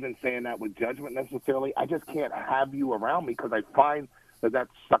I'm not even saying that with judgment necessarily, I just can't have you around me because I find that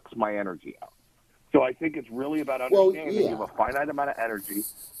sucks my energy out. So I think it's really about understanding that you have a finite amount of energy,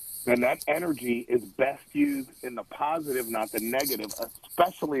 and that energy is best used in the positive, not the negative,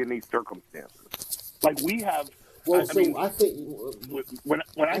 especially in these circumstances. Like we have. Well, I think when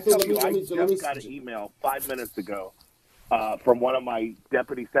I tell you, I just got an email 5 minutes ago from one of my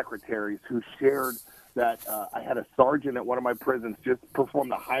deputy secretaries who shared that I had a sergeant at one of my prisons just perform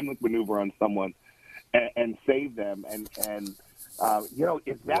the Heimlich maneuver on someone and save them, and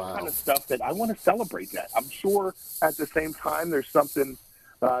it's that kind of stuff that I want to celebrate that. I'm sure at the same time there's something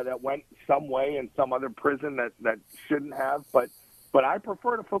that went some way in some other prison that shouldn't have, but I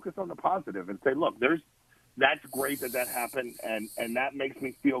prefer to focus on the positive and say, look, that's great that happened, and that makes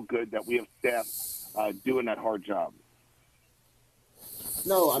me feel good that we have staff doing that hard job.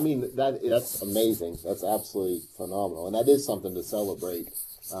 No, I mean, that's amazing. That's absolutely phenomenal, and that is something to celebrate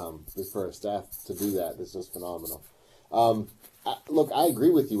for a staff to do that. It's just phenomenal. Look, I agree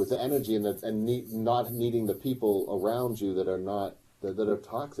with you with the energy and not needing the people around you that are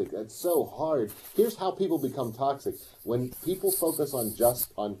toxic. It's so hard. Here's how people become toxic. When people focus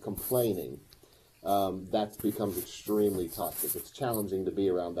on complaining, that becomes extremely toxic. It's challenging to be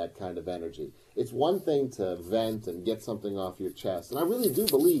around that kind of energy. It's one thing to vent and get something off your chest, and I really do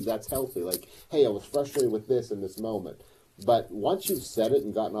believe that's healthy. Like, hey, I was frustrated with this in this moment. But once you've said it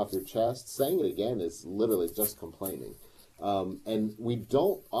and gotten off your chest, saying it again is literally just complaining. And we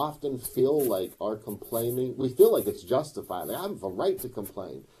don't often feel like our complaining, we feel like it's justified. Like, I have a right to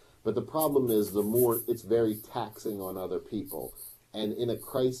complain. But the problem is it's very taxing on other people. And in a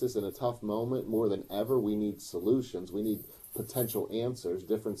crisis, in a tough moment, more than ever, we need solutions. We need potential answers,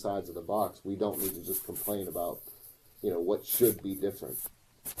 different sides of the box. We don't need to just complain about, what should be different.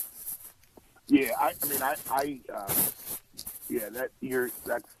 Yeah, that's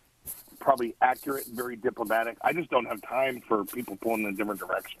probably accurate and very diplomatic. I just don't have time for people pulling in a different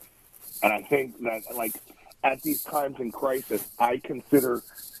direction. And I think that, like, at these times in crisis, I consider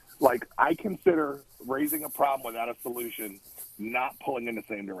raising a problem without a solution, not pulling in the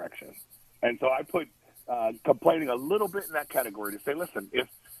same direction. And so I put complaining a little bit in that category to say, listen,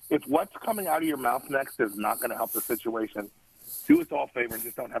 if what's coming out of your mouth next is not going to help the situation, do us all a favor and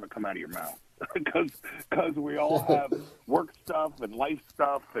just don't have it come out of your mouth. Because we all have work stuff and life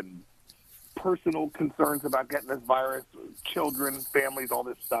stuff and personal concerns about getting this virus, children, families, all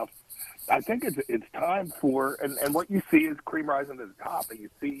this stuff. I think it's time for, and what you see is cream rising to the top, and you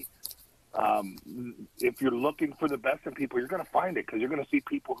see if you're looking for the best in people, you're going to find it, because you're going to see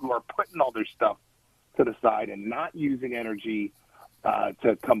people who are putting all their stuff to the side and not using energy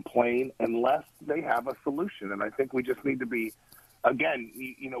to complain unless they have a solution. And I think we just need to be, again,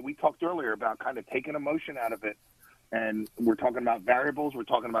 we talked earlier about kind of taking emotion out of it. And we're talking about variables. We're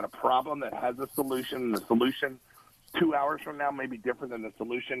talking about a problem that has a solution. And the solution 2 hours from now may be different than the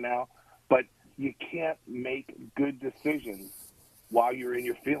solution now. But you can't make good decisions while you're in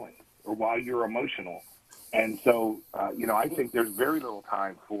your feelings or while you're emotional. And so, I think there's very little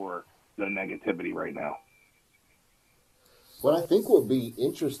time for the negativity right now. What I think will be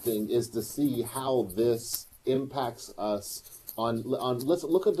interesting is to see how this impacts us on let's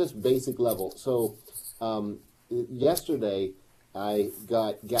look at this basic level. So yesterday I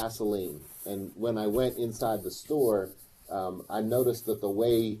got gasoline, and when I went inside the store, I noticed that the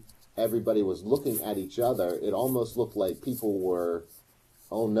way everybody was looking at each other, it almost looked like people were,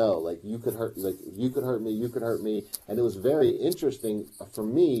 oh no, like you could hurt me. And it was very interesting for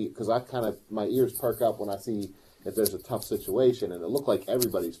me because my ears perk up when I see if there's a tough situation, and it looked like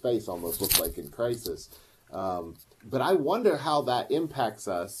everybody's face almost looked like in crisis. But I wonder how that impacts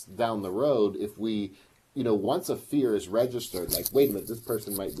us down the road if we, once a fear is registered, like, wait a minute, this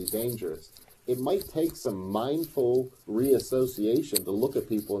person might be dangerous. It might take some mindful reassociation to look at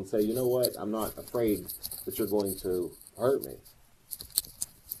people and say, you know what, I'm not afraid that you're going to hurt me.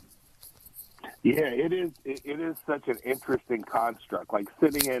 Yeah, it is such an interesting construct, like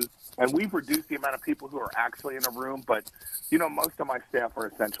sitting in, and we've reduced the amount of people who are actually in a room, but, most of my staff are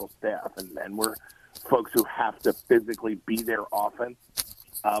essential staff, and we're folks who have to physically be there often.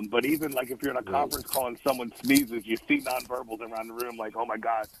 But even like if you're in a conference call and someone sneezes, you see nonverbals around the room like, oh my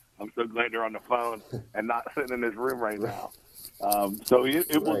God, I'm so glad they're on the phone and not sitting in this room right now. So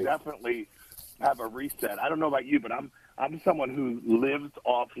it will definitely have a reset. I don't know about you, but I'm someone who lives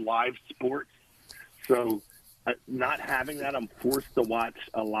off live sports. So not having that, I'm forced to watch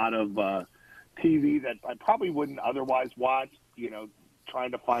a lot of TV that I probably wouldn't otherwise watch,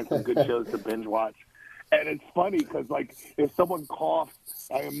 trying to find some good shows to binge watch. And it's funny because, like, if someone coughs,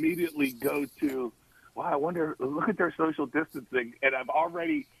 I immediately go to, wow, I wonder, look at their social distancing. And I've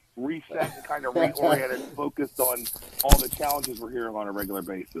already reset and kind of reoriented, focused on all the challenges we're hearing on a regular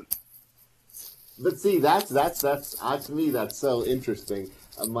basis. But see, that's to me, that's so interesting.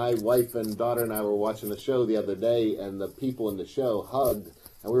 My wife and daughter and I were watching a show the other day, and the people in the show hugged,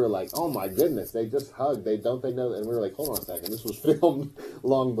 and we were like, oh my goodness, they just hugged. Don't they know? And we were like, hold on a second, this was filmed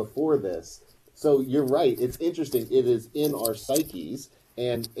long before this. So you're right. It's interesting. It is in our psyches.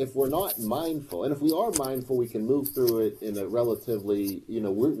 And if we're not mindful, and if we are mindful, we can move through it in a relatively,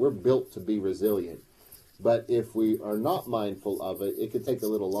 we're built to be resilient. But if we are not mindful of it, it could take a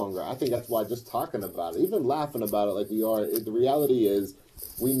little longer. I think that's why just talking about it, even laughing about it like we are, the reality is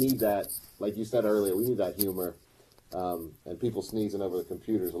we need that, like you said earlier, we need that humor. And people sneezing over the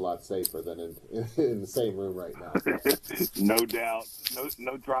computer is a lot safer than in the same room right now. No doubt.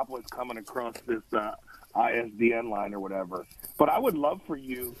 No droplets coming across this ISDN line or whatever. But I would love for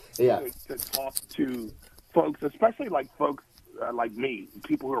you to talk to folks, especially like folks like me,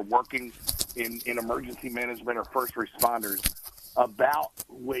 people who are working in emergency management or first responders, about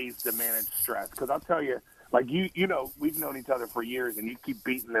ways to manage stress. Because I'll tell you, like we've known each other for years, and you keep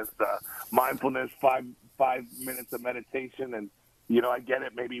beating this mindfulness, five minutes of meditation, and I get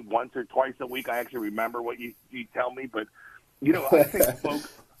it maybe once or twice a week. I actually remember what you tell me, but I think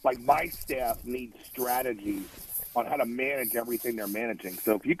folks like my staff need strategies on how to manage everything they're managing.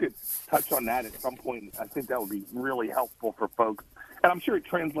 So if you could touch on that at some point, I think that would be really helpful for folks. And I'm sure it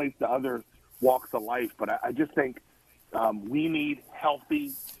translates to other walks of life, but I just think we need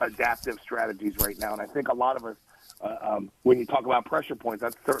healthy, adaptive strategies right now. And I think a lot of us, when you talk about pressure points,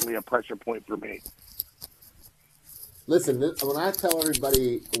 that's certainly a pressure point for me. Listen, when I tell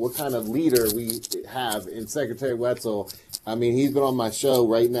everybody what kind of leader we have in Secretary Wetzel, I mean, he's been on my show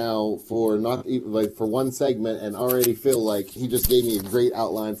right now for not even like for one segment, and already feel like he just gave me a great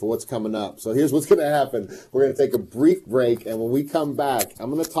outline for what's coming up. So here's what's going to happen. We're going to take a brief break, and when we come back,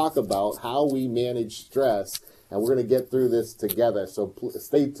 I'm going to talk about how we manage stress, and we're going to get through this together. So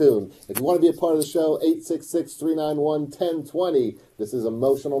stay tuned. If you want to be a part of the show, 866-391-1020. This is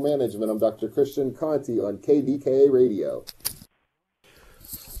Emotional Management. I'm Dr. Christian Conti on KDKA Radio.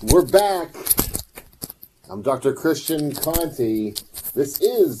 We're back. I'm Dr. Christian Conti. This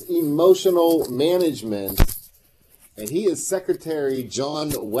is Emotional Management, and he is Secretary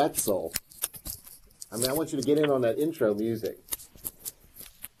John Wetzel. I mean, I want you to get in on that intro music.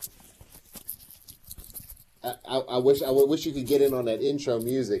 I wish you could get in on that intro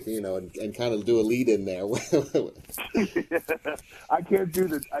music, and kind of do a lead in there. I can't do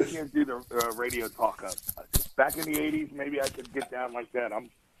the radio talk up. Back in the '80s, maybe I could get down like that. I'm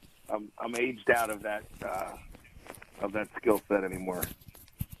aged out of that of that skill set anymore.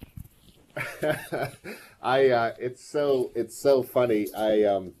 It's so funny.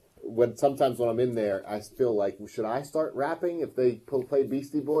 Sometimes when I'm in there, I feel like, should I start rapping if they play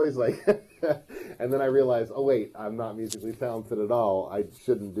Beastie Boys? Like, and then I realize, oh wait, I'm not musically talented at all. I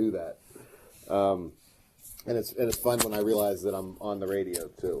shouldn't do that. And it's fun when I realize that I'm on the radio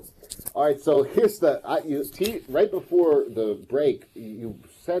too. All right, so here's right before the break, you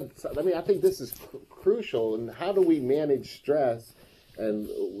said, I think this is crucial. And how do we manage stress? And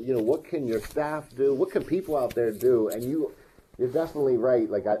what can your staff do? What can people out there do? And you're definitely right.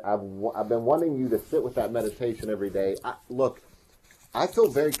 Like I've been wanting you to sit with that meditation every day. I feel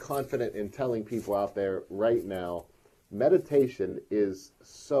very confident in telling people out there right now, meditation is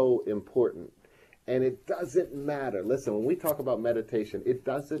so important. And it doesn't matter. Listen, when we talk about meditation, it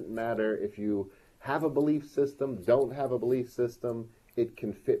doesn't matter if you have a belief system, don't have a belief system. It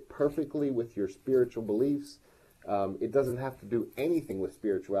can fit perfectly with your spiritual beliefs. It doesn't have to do anything with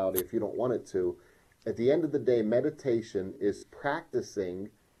spirituality if you don't want it to. At the end of the day, meditation is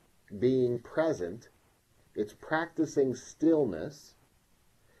practicing being present. It's practicing stillness.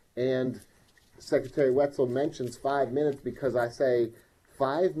 And Secretary Wetzel mentions 5 minutes because I say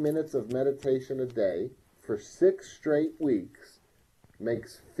 5 minutes of meditation a day for 6 straight weeks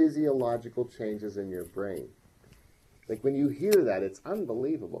makes physiological changes in your brain. Like when you hear that, it's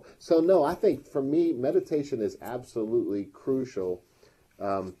unbelievable. So no, I think for me, meditation is absolutely crucial.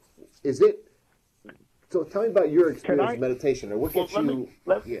 So tell me about your experience with meditation, or what gets you...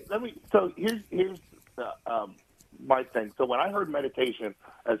 Let me. So here's my thing. So when I heard meditation,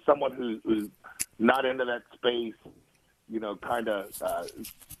 as someone who's not into that space, kind of,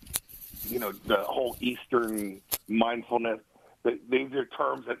 the whole Eastern mindfulness, these are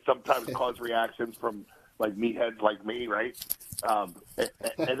terms that sometimes cause reactions from like meatheads like me, right?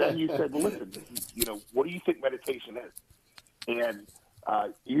 And then you said, well, listen, what do you think meditation is? And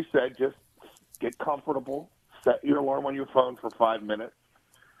you said just get comfortable, set your alarm on your phone for 5 minutes,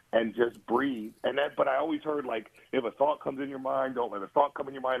 and just breathe. But I always heard, like, if a thought comes in your mind, don't let a thought come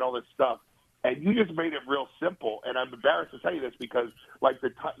in your mind, all this stuff. And you just made it real simple. And I'm embarrassed to tell you this because, like,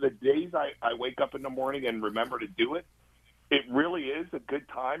 the days I wake up in the morning and remember to do it, it really is a good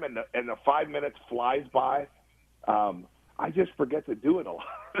time, and the 5 minutes flies by. I just forget to do it a lot.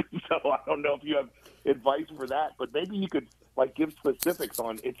 So I don't know if you have advice for that, but maybe you could, like, give specifics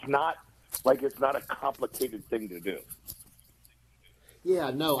on it's not a complicated thing to do.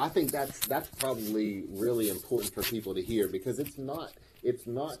 Yeah, no, I think that's probably really important for people to hear because it's not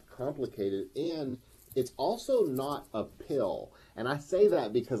complicated, and it's also not a pill. And I say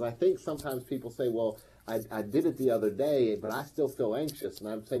that because I think sometimes people say, well, I did it the other day, but I still feel anxious. And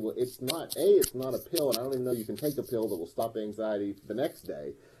I'm saying, well, it's not a pill, and I don't even know you can take a pill that will stop anxiety the next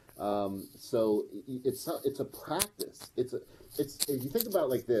day. So it's a practice. It's if you think about it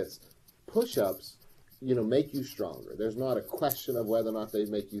like this, push-ups, make you stronger. There's not a question of whether or not they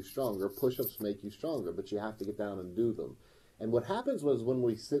make you stronger. Push-ups make you stronger, but you have to get down and do them. And what happens was when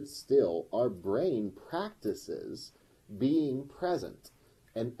we sit still, our brain practices being present.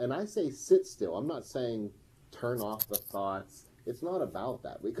 And I say sit still. I'm not saying turn off the thoughts. It's not about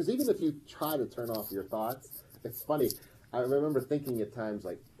that. Because even if you try to turn off your thoughts, it's funny. I remember thinking at times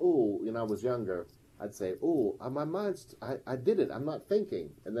like, when I was younger, I'd say, my mind's, I did it. I'm not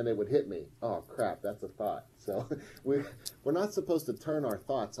thinking. And then it would hit me. Oh, crap, that's a thought. So we're not supposed to turn our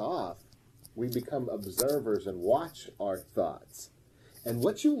thoughts off. We become observers and watch our thoughts. And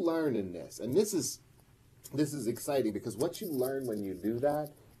what you learn in this, and this is exciting because what you learn when you do that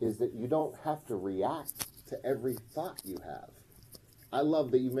is that you don't have to react to every thought you have. I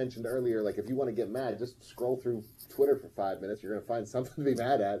love that you mentioned earlier, like if you want to get mad, just scroll through Twitter for 5 minutes. You're going to find something to be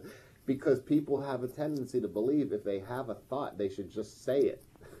mad at because people have a tendency to believe if they have a thought, they should just say it.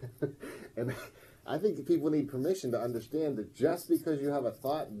 And I think that people need permission to understand that just because you have a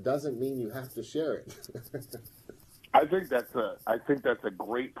thought doesn't mean you have to share it. I think that's a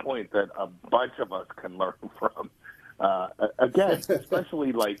great point that a bunch of us can learn from. Again,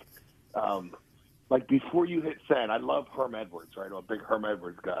 especially like before you hit send. I love Herm Edwards, right? I'm a big Herm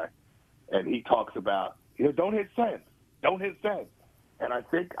Edwards guy, and he talks about don't hit send, don't hit send. And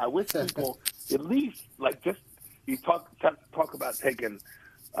I wish people at least you talk about taking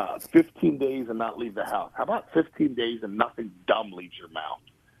 15 days and not leave the house. How about 15 days and nothing dumb leaves your mouth?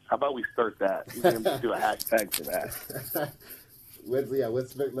 How about we start that? We can do a hashtag for that.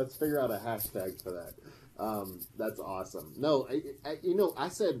 Let's figure out a hashtag for that. That's awesome. No, I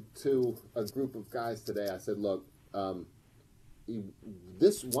said to a group of guys today, I said, look, I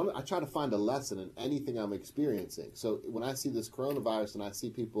try to find a lesson in anything I'm experiencing. So when I see this coronavirus and I see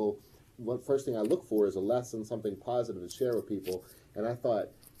people, what first thing I look for is a lesson, something positive to share with people. And I thought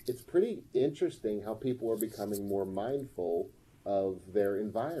it's pretty interesting how people are becoming more mindful of their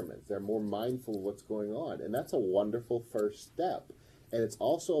environments. They're more mindful of what's going on. And that's a wonderful first step. And it's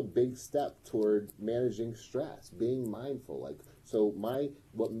also a big step toward managing stress, being mindful.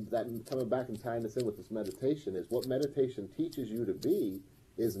 Coming back and tying this in with this meditation is what meditation teaches you to be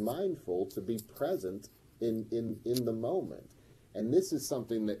is mindful, to be present in the moment. And this is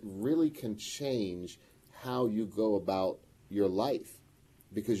something that really can change how you go about your life.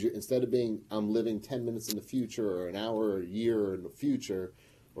 Because instead of being, I'm living 10 minutes in the future or an hour or a year in the future,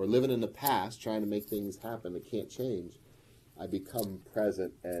 or living in the past trying to make things happen that can't change, I become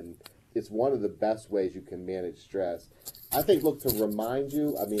present. And it's one of the best ways you can manage stress. I think, look, to remind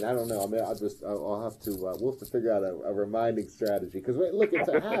you, I don't know. We'll have to figure out a reminding strategy. Because, look, it's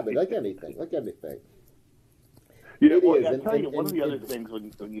a habit, like anything. Yeah, well, I'll tell you, one of the other things,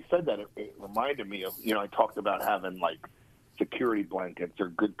 when you said that, it reminded me of, I talked about having, security blankets or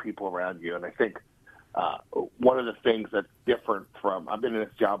good people around you. And I think one of the things that's different from, I've been in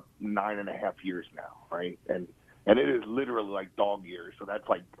this job 9.5 years now, right? And it is literally like dog years. So that's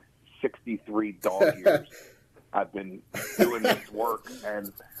like 63 dog years I've been doing this work.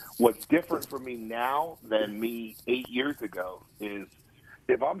 And what's different for me now than me 8 years ago is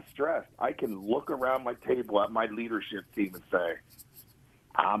if I'm stressed, I can look around my table at my leadership team and say,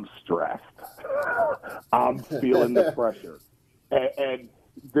 I'm stressed. I'm feeling the pressure. And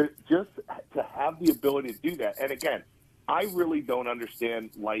just to have the ability to do that. And again, I really don't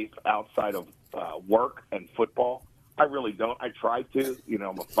understand life outside of work and football. I really don't. I try to.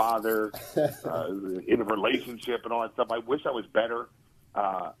 I'm a father, in a relationship and all that stuff. I wish I was better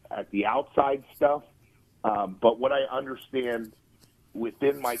at the outside stuff. But what I understand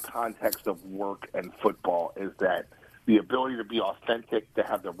within my context of work and football is that the ability to be authentic, to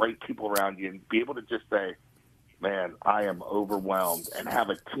have the right people around you, and be able to just say, man, I am overwhelmed, and have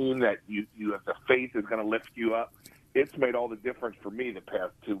a team that you have the faith is going to lift you up. It's made all the difference for me the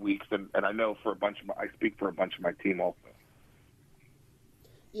past 2 weeks, and I know I speak for a bunch of my team also.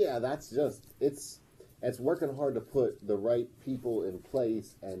 Yeah, it's working hard to put the right people in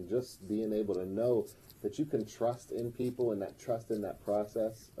place, and just being able to know that you can trust in people and that trust in that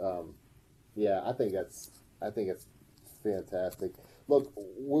process. I think it's fantastic. Look, I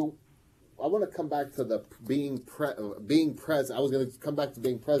want to come back to the being present. I was going to come back to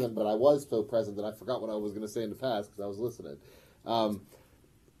being present, but I was so present that I forgot what I was going to say in the past because I was listening. When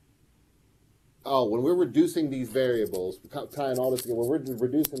we're reducing these variables, tying all this together, when we're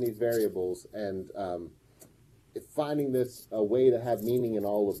reducing these variables and finding a way to have meaning in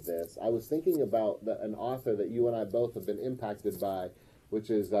all of this, I was thinking about an author that you and I both have been impacted by, which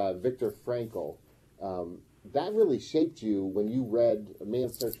is Viktor Frankl. That really shaped you when you read A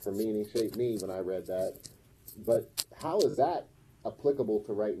Man's Search for Meaning, shaped me when I read that. But how is that applicable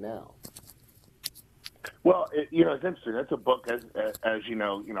to right now? Well, it's interesting. That's a book, as you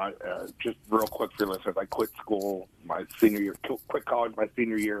know, just real quick for your listeners, I quit school my senior year, quit college my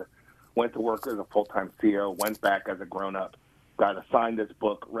senior year, went to work as a full-time CEO, went back as a grown-up, got assigned this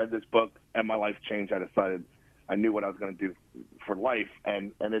book, read this book, and my life changed. I decided I knew what I was going to do for life.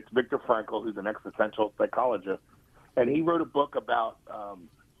 And it's Viktor Frankl, who's an existential psychologist. And he wrote a book about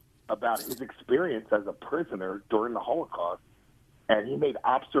his experience as a prisoner during the Holocaust. And he made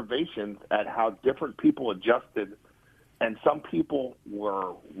observations at how different people adjusted. And some people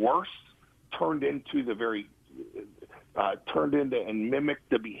were worse, turned into and mimicked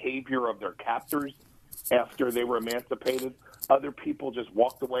the behavior of their captors after they were emancipated. Other people just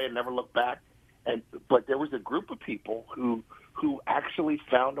walked away and never looked back. But there was a group of people who actually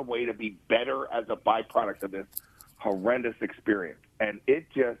found a way to be better as a byproduct of this horrendous experience. And it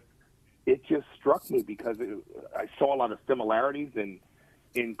just struck me because I saw a lot of similarities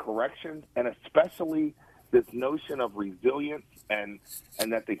in corrections, and especially this notion of resilience and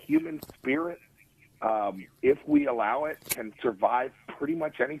that the human spirit, if we allow it, can survive pretty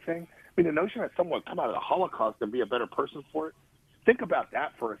much anything. I mean, the notion that someone would come out of the Holocaust and be a better person for it, think about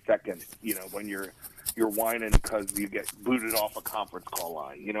that for a second, when you're whining because you get booted off a conference call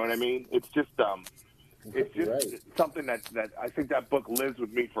line. You know what I mean? It's just right. Something that I think that book lives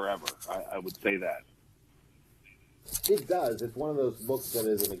with me forever. I would say that. It does. It's one of those books that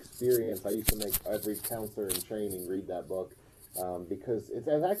is an experience. I used to make every counselor in training read that book because it's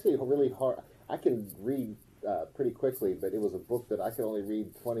actually really hard. I can read pretty quickly, but it was a book that I could only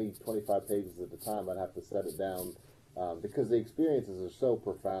read 20, 25 pages at a time. I'd have to set it down because the experiences are so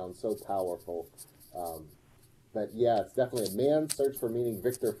profound, so powerful. But yeah, it's definitely A Man's Search for Meaning,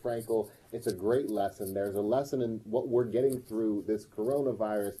 Viktor Frankl. It's a great lesson. There's a lesson in what we're getting through this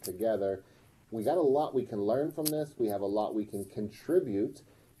coronavirus together. We got a lot we can learn from this. We have a lot we can contribute.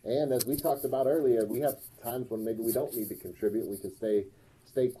 And as we talked about earlier, we have times when maybe we don't need to contribute. We can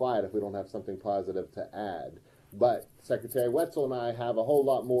stay quiet if we don't have something positive to add. But Secretary Wetzel and I have a whole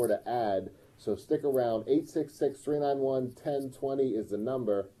lot more to add. So stick around. 866-391-1020 is the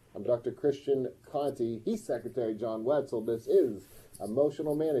number. I'm Dr. Christian Conti. He's Secretary John Wetzel. This is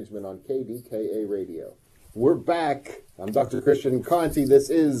Emotional Management on KDKA Radio. We're back. I'm Dr. Christian Conti. This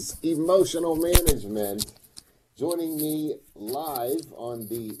is Emotional Management. Joining me live on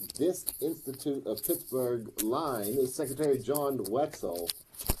the DISC Institute of Pittsburgh line is Secretary John Wetzel.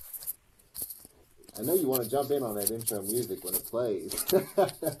 I know you want to jump in on that intro music when it plays.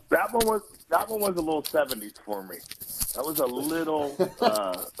 That one was a little 70s for me. That was a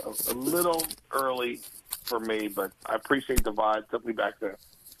little early for me, but I appreciate the vibe. Took me back to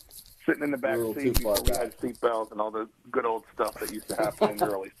sitting in the back seat before we had seatbelts and all the good old stuff that used to happen in the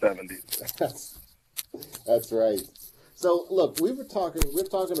early 70s. That's right. So look, we're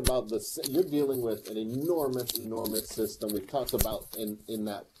talking about you're dealing with an enormous system. We've talked about in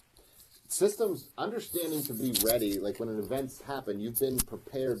that systems, understanding to be ready, like when an event's happen, you've been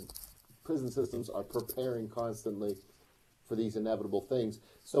prepared. Prison systems are preparing constantly for these inevitable things.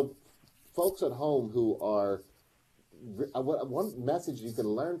 So folks at home who are, one message you can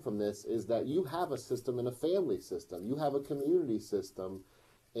learn from this is that you have a system and a family system. You have a community system,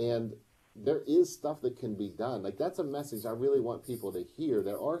 and there is stuff that can be done. Like, that's a message I really want people to hear.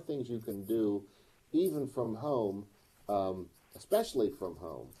 There are things you can do even from home, especially from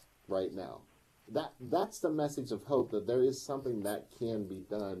home right now. That's the message of hope, that there is something that can be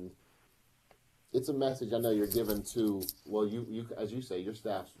done. It's a message I know you're given to, well, you as you say, your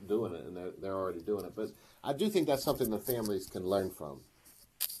staff's doing it, and they're already doing it. But I do think that's something the families can learn from.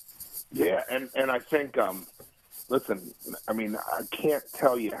 Yeah, and I think, listen, I mean, I can't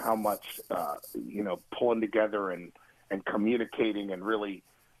tell you how much, pulling together and communicating and really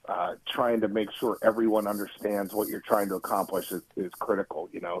trying to make sure everyone understands what you're trying to accomplish is critical.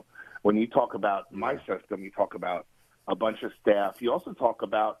 You know, when you talk about my system, you talk about a bunch of staff. You also talk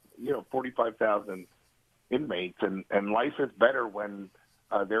about, 45,000 inmates, and life is better when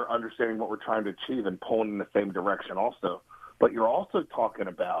they're understanding what we're trying to achieve and pulling in the same direction also. But you're also talking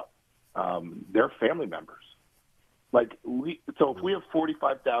about their family members. So if we have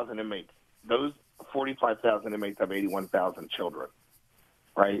 45,000 inmates, those 45,000 inmates have 81,000 children,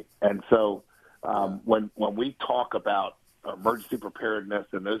 right? And so when we talk about emergency preparedness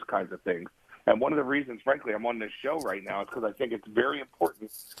and those kinds of things, and one of the reasons, frankly, I'm on this show right now is because I think it's very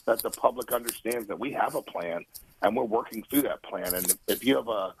important that the public understands that we have a plan and we're working through that plan. And if you have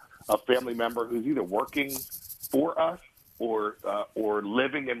a family member who's either working for us or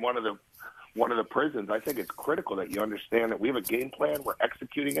living in one of the prisons, I think it's critical that you understand that we have a game plan. We're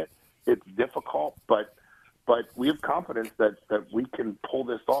executing it. It's difficult, but we have confidence that we can pull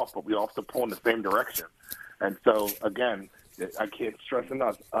this off, but we also pull in the same direction. And so, again, I can't stress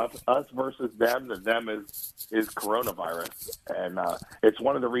enough, us versus them, the them is coronavirus. And it's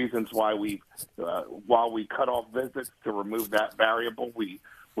one of the reasons why while we cut off visits to remove that variable,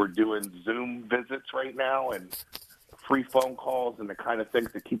 we're doing Zoom visits right now and free phone calls and the kind of things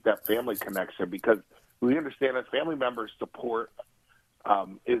to keep that family connection, because we understand that family members' support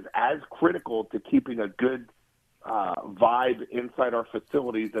is as critical to keeping a good vibe inside our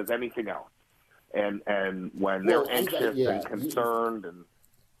facilities as anything else. And when they're anxious and concerned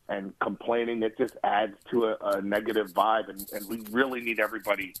and complaining, it just adds to a negative vibe. And we really need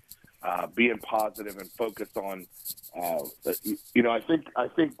everybody being positive and focused on, I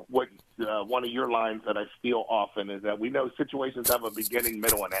think what one of your lines that I steal often is that we know situations have a beginning,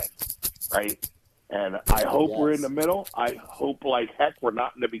 middle, and end, right? And I hope we're in the middle. I hope like heck we're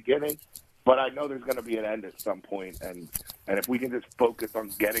not in the beginning, but I know there's going to be an end at some point. And if we can just focus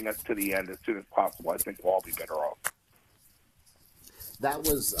on getting us to the end as soon as possible, I think we'll all be better off. That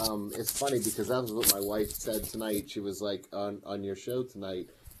was, it's funny because that was what my wife said tonight. She was like, on your show tonight,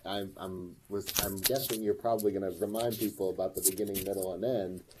 I'm guessing you're probably going to remind people about the beginning, middle, and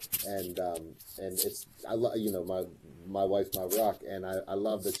end, and it's my wife's my rock, and I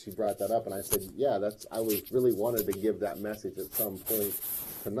love that she brought that up, and I said, yeah, I was really wanted to give that message at some point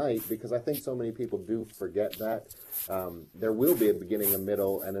tonight, because I think so many people do forget that there will be a beginning, a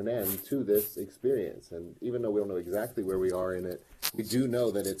middle, and an end to this experience, and even though we don't know exactly where we are in it, we do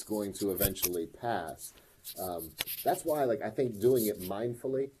know that it's going to eventually pass. That's why, I think doing it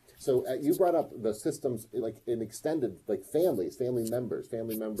mindfully, So you brought up the systems, like in extended, like family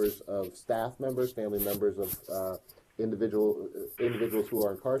members of staff members, family members of individuals who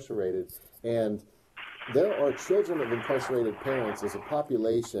are incarcerated. And there are children of incarcerated parents as a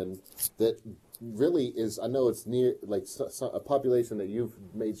population that really is, I know it's near, like a population that you've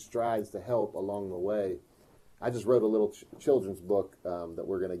made strides to help along the way. I just wrote a little children's book that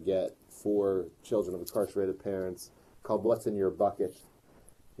we're going to get for children of incarcerated parents called What's in Your Bucket.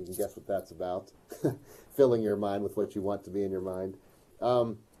 You can guess what that's about. Filling your mind with what you want to be in your mind.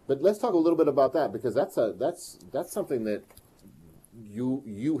 But let's talk a little bit about that, because that's something that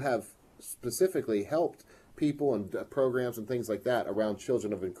you have specifically helped people and programs and things like that around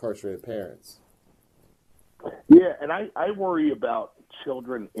children of incarcerated parents. Yeah, and I worry about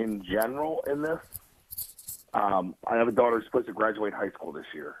children in general in this. I have a daughter who's supposed to graduate high school this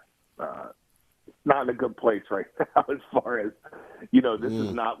year. Not in a good place right now as far as, this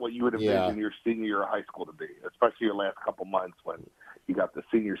is not what you would envision your senior year of high school to be, especially your last couple months when you got the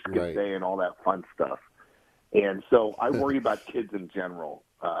senior skip day and all that fun stuff. And so I worry about kids in general.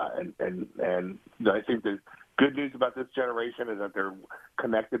 And I think the good news about this generation is that they're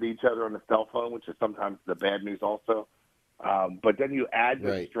connected to each other on the cell phone, which is sometimes the bad news also. But then you add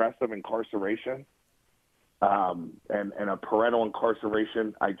the stress of incarceration. And a parental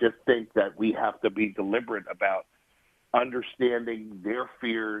incarceration, I just think that we have to be deliberate about understanding their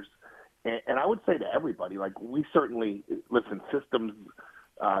fears. And I would say to everybody, like, we certainly, listen, systems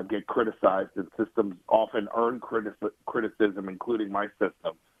get criticized, and systems often earn criticism, including my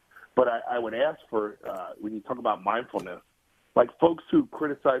system. But I would ask for, when you talk about mindfulness, like folks who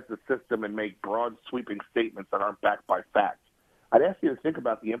criticize the system and make broad, sweeping statements that aren't backed by facts, I'd ask you to think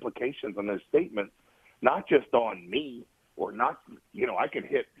about the implications on those statements, not just on me, or not, I can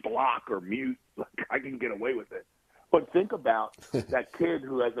hit block or mute, like I can get away with it. But think about that kid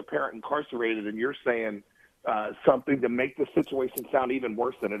who has a parent incarcerated, and you're saying something to make the situation sound even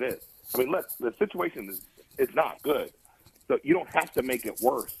worse than it is. I mean, look, the situation is not good. So you don't have to make it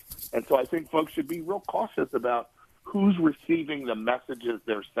worse. And so I think folks should be real cautious about who's receiving the messages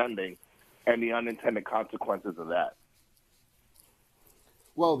they're sending and the unintended consequences of that.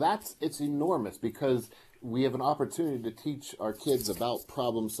 Well, it's enormous, because we have an opportunity to teach our kids about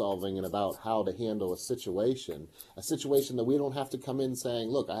problem solving and about how to handle a situation that we don't have to come in saying,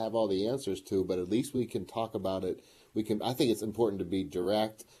 look, I have all the answers to, but at least we can talk about it. I think it's important to be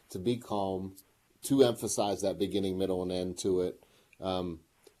direct, to be calm, to emphasize that beginning, middle, and end to it.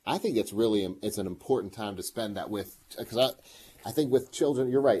 I think it's an important time to spend that with, because I think with children,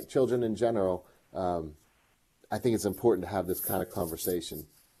 you're right, children in general, I think it's important to have this kind of conversation.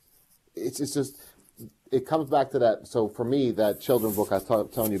 It's just, it comes back to that. So for me, that children's book I was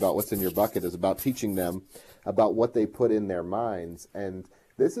telling you about, What's in Your Bucket, is about teaching them about what they put in their minds. And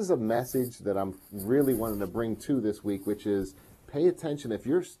this is a message that I'm really wanting to bring to this week, which is pay attention. If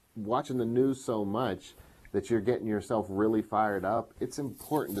you're watching the news so much that you're getting yourself really fired up, it's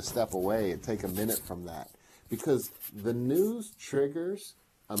important to step away and take a minute from that, because the news triggers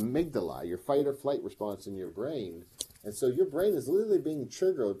amygdala, your fight or flight response in your brain. And so your brain is literally being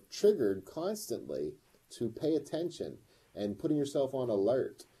triggered constantly to pay attention and putting yourself on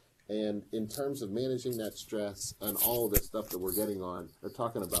alert. And in terms of managing that stress and all of this stuff that we're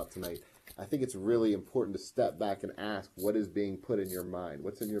talking about tonight, I think it's really important to step back and ask, what is being put in your mind?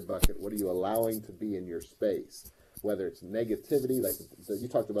 What's in your bucket? What are you allowing to be in your space? Whether it's negativity, like you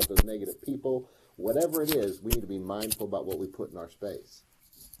talked about those negative people, whatever it is, we need to be mindful about what we put in our space.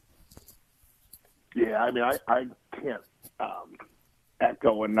 Yeah, I mean, I can't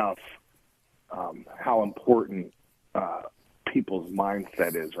echo enough how important people's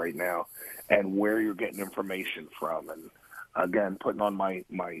mindset is right now, and where you're getting information from. And again, putting on my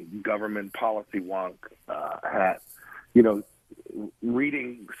government policy wonk hat,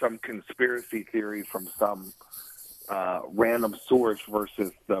 reading some conspiracy theory from some random source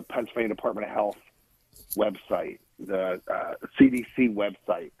versus the Pennsylvania Department of Health website, the CDC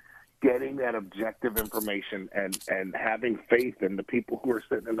website, getting that objective information and having faith in the people who are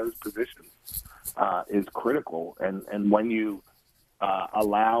sitting in those positions is critical. And when you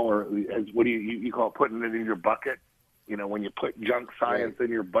allow, or what do you call it, putting it in your bucket? When you put junk science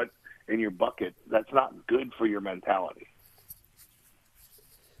in your bucket, that's not good for your mentality.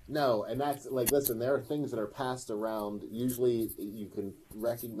 No, and that's like, listen, there are things that are passed around. Usually you can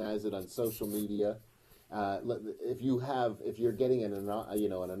recognize it on social media. If you're getting an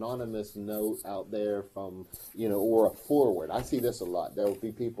anonymous note out there from, or a forward, I see this a lot. There will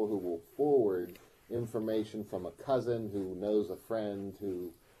be people who will forward information from a cousin who knows a friend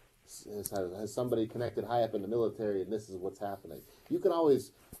who has somebody connected high up in the military, and this is what's happening. You can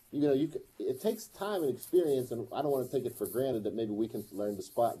always, it takes time and experience, and I don't want to take it for granted that maybe we can learn to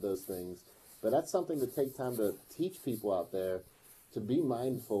spot those things, but that's something to take time to teach people out there to be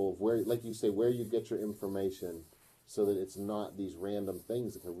mindful of where, like you say, where you get your information, so that it's not these random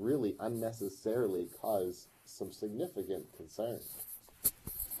things that can really unnecessarily cause some significant concern.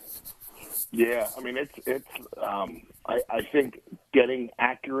 Yeah, I mean, I think getting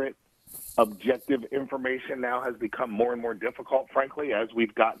accurate, objective information now has become more and more difficult, frankly, as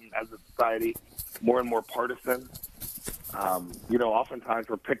we've gotten, as a society, more and more partisan. Oftentimes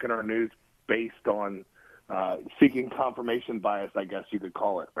we're picking our news based on seeking confirmation bias, I guess you could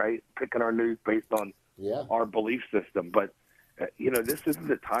call it, right? Picking our news based on our belief system. But, this isn't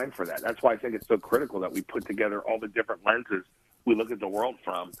the time for that. That's why I think it's so critical that we put together all the different lenses we look at the world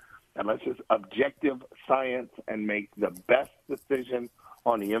from. And let's just objective science and make the best decision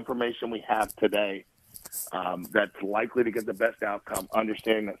on the information we have today that's likely to get the best outcome,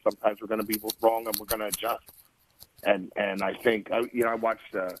 understanding that sometimes we're going to be wrong and we're going to adjust. And I think, I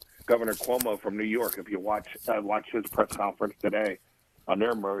watched Governor Cuomo from New York. If you watch his press conference today on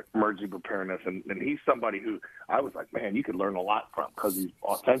their emergency preparedness, and he's somebody who I was like, man, you could learn a lot from, because he's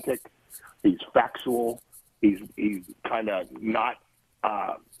authentic, he's factual, he's kind of not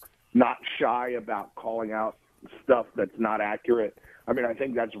shy about calling out stuff that's not accurate. I mean, I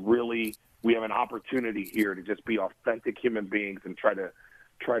think that's really, we have an opportunity here to just be authentic human beings and try to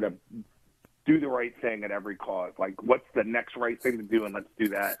do the right thing at every cause. Like, what's the next right thing to do, and let's do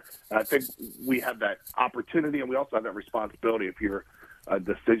that. And I think we have that opportunity, and we also have that responsibility if you're a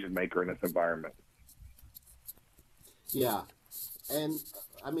decision maker in this environment. Yeah, and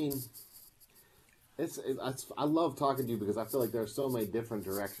I mean, I love talking to you because I feel like there are so many different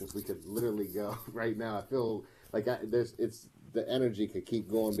directions we could literally go right now. I feel like the energy could keep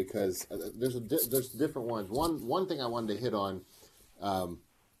going because there's different ones. One thing I wanted to hit on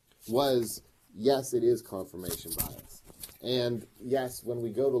was, yes, it is confirmation bias. And yes, when we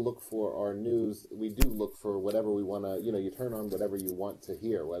go to look for our news, we do look for whatever we want to, you turn on whatever you want to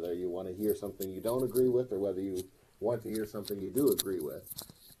hear, whether you want to hear something you don't agree with or whether you want to hear something you do agree with.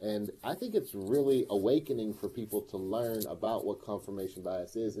 And I think it's really awakening for people to learn about what confirmation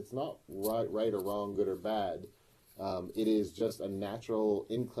bias is. It's not right or wrong, good or bad. It is just a natural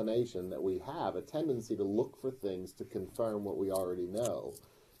inclination that we have, a tendency to look for things to confirm what we already know.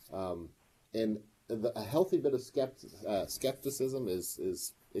 And a healthy bit of skepticism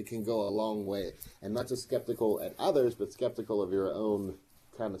is it can go a long way. And not just skeptical at others, but skeptical of your own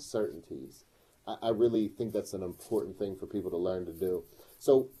kind of certainties. I really think that's an important thing for people to learn to do.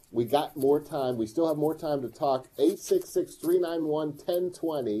 So we got more time. We still have more time to talk.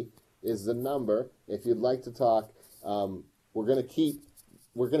 866-391-1020 is the number if you'd like to talk. We're gonna keep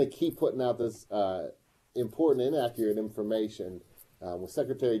putting out this important and accurate information with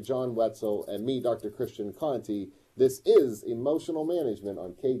Secretary John Wetzel and me, Dr. Christian Conti. This is Emotional Management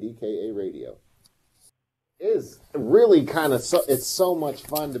on KDKA Radio. It is really it's so much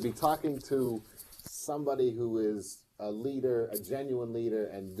fun to be talking to somebody who is a leader, a genuine leader,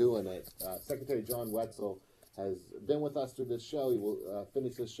 and doing it. Secretary John Wetzel has been with us through this show. He will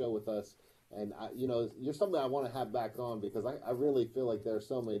finish this show with us. And, you're somebody I want to have back on because I really feel like there are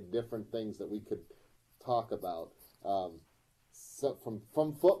so many different things that we could talk about. So from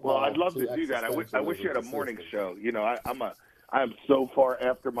football. Well, I'd love to do that. I wish you had a morning show. I am so far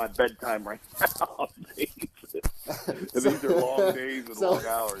after my bedtime right now. These are long days and long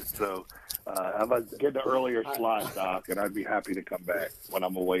hours. So I'd like to get an earlier slot, Doc, and I'd be happy to come back when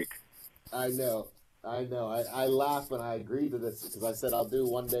I'm awake. I know. I laugh when I agree to this because I said I'll do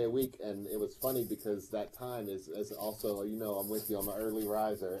one day a week, and it was funny because that time is also, I'm with you, I'm an early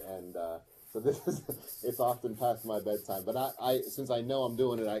riser, and so it's often past my bedtime. But I since I know I'm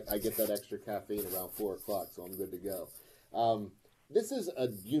doing it, I get that extra caffeine around 4 o'clock, so I'm good to go. This is a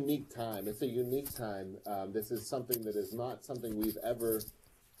unique time. It's a unique time. This is something that is not something we've ever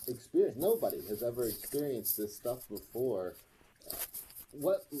experienced. Nobody has ever experienced this stuff before.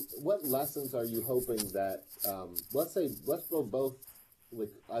 What lessons are you hoping that let's go both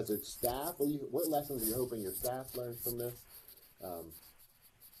as a staff? What lessons are you hoping your staff learns from this,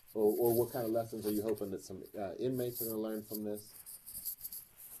 or what kind of lessons are you hoping that some inmates are going to learn from this?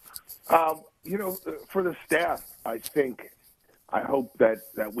 For the staff, I hope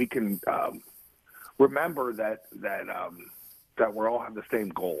that we can remember that we all have the same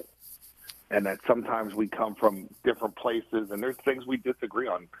goal. And that sometimes we come from different places, and there's things we disagree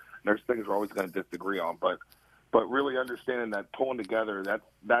on. There's things we're always going to disagree on, but really understanding that pulling together,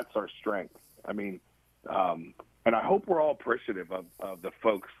 that's our strength. I mean, and I hope we're all appreciative of the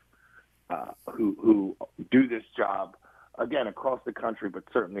folks who do this job, again, across the country, but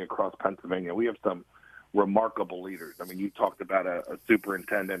certainly across Pennsylvania. We have some remarkable leaders. I mean, you talked about a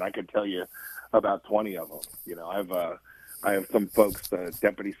superintendent. I could tell you about 20 of them. You know, I have some folks,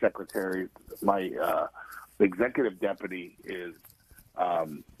 deputy secretaries. My executive deputy is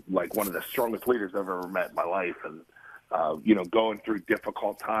like one of the strongest leaders I've ever met in my life. And, you know, going through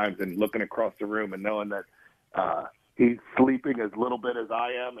difficult times and looking across the room and knowing that he's sleeping as little bit as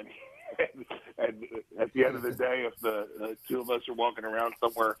I am. And at the end of the day, if the two of us are walking around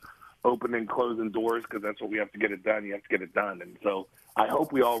somewhere opening and closing doors because that's what we have to get it done, you have to get it done. And so I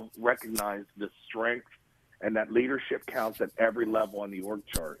hope we all recognize the strength and that leadership counts at every level on the org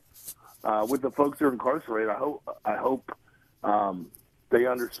chart. With the folks who are incarcerated, I hope they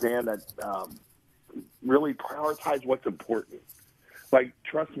understand that really prioritize what's important. Like,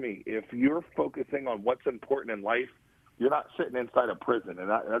 trust me, if you're focusing on what's important in life, you're not sitting inside a prison.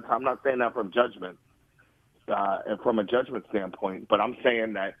 And I'm not saying that from judgment, and from a judgment standpoint, but I'm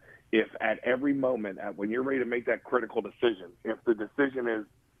saying that if at every moment, when you're ready to make that critical decision, if the decision is,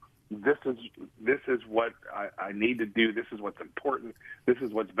 this is what I need to do, this is what's important, this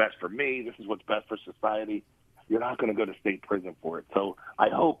is what's best for me, this is what's best for society, you're not going to go to state prison for it. So I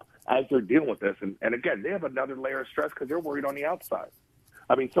hope as they're dealing with this, and again, they have another layer of stress because they're worried on the outside.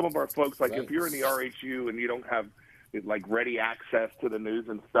 I mean, some of our folks, like if you're in the RHU and you don't have like ready access to the news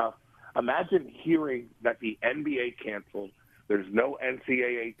and stuff, imagine hearing that the NBA canceled, there's no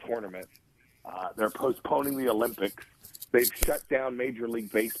NCAA tournament, they're postponing the Olympics, they've shut down Major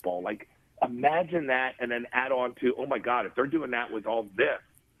League Baseball. Like, imagine that, and then add on to, oh my God, if they're doing that with all this,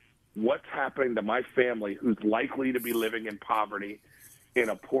 what's happening to my family who's likely to be living in poverty in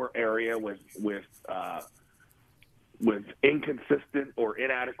a poor area with inconsistent or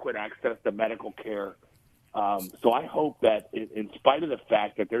inadequate access to medical care? So I hope that in spite of the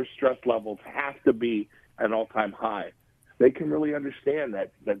fact that their stress levels have to be at an all-time high, they can really understand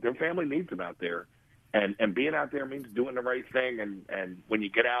that their family needs them out there. And being out there means doing the right thing. And when you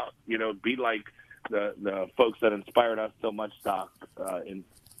get out, you know, be like the folks that inspired us so much, Doc, in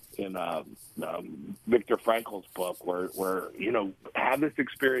Viktor Frankl's book, where, you know, have this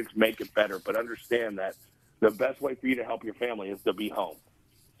experience, make it better, but understand that the best way for you to help your family is to be home.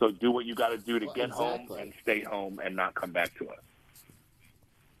 So do what you got to do to get home and stay home and not come back to us.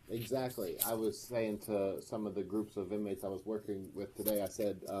 Exactly. I was saying to some of the groups of inmates I was working with today, I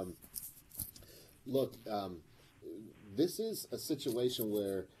said, look, this is a situation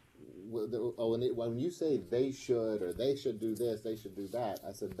where when you say they should, or they should do this, they should do that,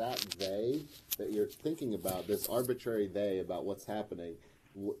 I said that they that you're thinking about, this arbitrary they about what's happening,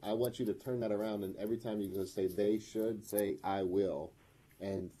 I want you to turn that around, and every time you go say they should, say I will,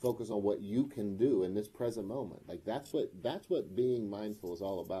 and focus on what you can do in this present moment. Like that's what being mindful is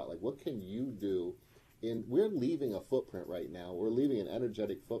all about. Like, what can you do? We're leaving a footprint right now. We're leaving an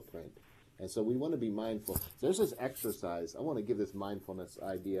energetic footprint. And so we want to be mindful. There's this exercise. I want to give this mindfulness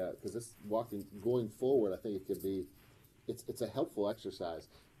idea because this going forward, I think it could be, it's a helpful exercise.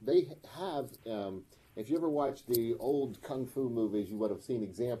 They have, if you ever watched the old Kung Fu movies, you would have seen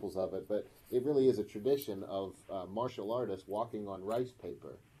examples of it, but it really is a tradition of martial artists walking on rice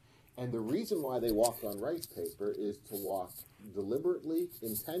paper. And the reason why they walk on rice paper is to walk deliberately,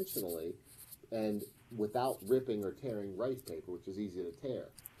 intentionally, and without ripping or tearing rice paper, which is easy to tear.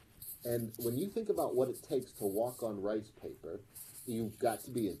 And when you think about what it takes to walk on rice paper, you've got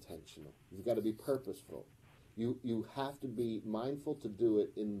to be intentional. You've got to be purposeful. You have to be mindful to do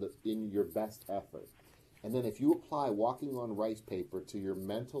it in your best effort. And then if you apply walking on rice paper to your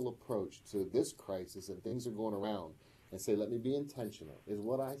mental approach to this crisis and things are going around, and say, let me be intentional. Is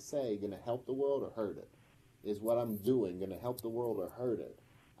what I say going to help the world or hurt it? Is what I'm doing going to help the world or hurt it?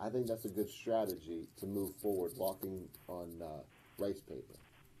 I think that's a good strategy to move forward, walking on rice paper.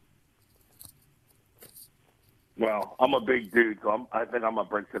 Well, I'm a big dude, so I think I'm going to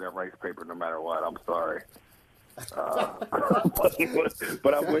break to that rice paper no matter what. I'm sorry.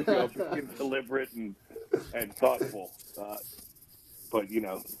 But I'm with you. I'm being deliberate and thoughtful. But, you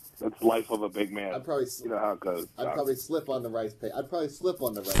know, that's the life of a big man. You know how it goes. I'd probably slip on the rice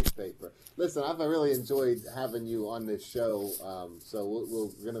paper. Listen, I've really enjoyed having you on this show. So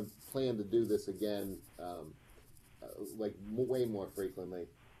we're going to plan to do this again, like way more frequently.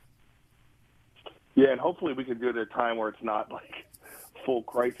 Yeah, and hopefully we can do it at a time where it's not like full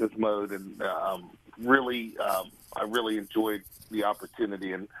crisis mode. And I really enjoyed the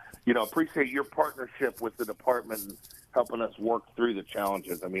opportunity, and appreciate your partnership with the department and helping us work through the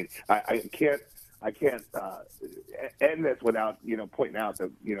challenges. I mean, I can't end this without pointing out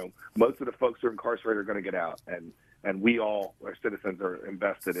that most of the folks who are incarcerated are going to get out, and And we all, our citizens, are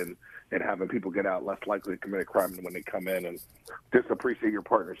invested in having people get out less likely to commit a crime than when they come in. And just appreciate your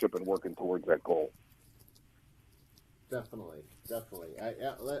partnership and working towards that goal. Definitely.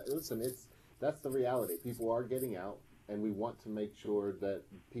 Listen, that's the reality. People are getting out, and we want to make sure that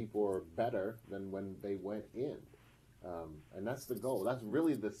people are better than when they went in. And that's the goal. That's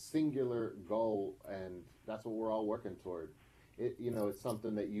really the singular goal, and that's what we're all working toward. It's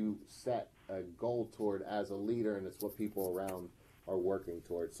something that you set a goal toward as a leader, and it's what people around are working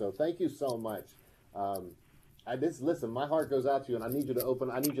toward. So thank you so much. Listen, my heart goes out to you, and I need you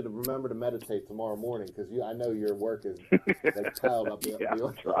to remember to meditate tomorrow morning, because I know your work is like piled up the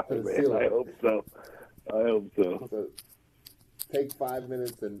ceiling. I hope so. So take 5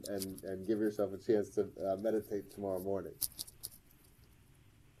 minutes and give yourself a chance to meditate tomorrow morning.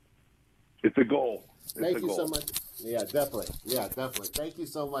 It's a goal. Thank you so much. Yeah, definitely. Thank you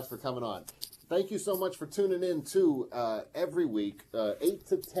so much for coming on. Thank you so much for tuning in to every week, 8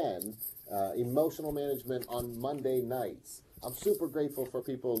 to 10, Emotional Management on Monday nights. I'm super grateful for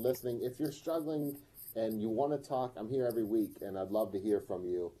people listening. If you're struggling and you want to talk, I'm here every week, and I'd love to hear from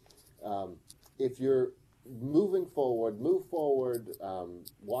you. If you're move forward,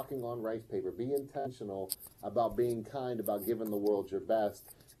 walking on rice paper. Be intentional about being kind, about giving the world your best,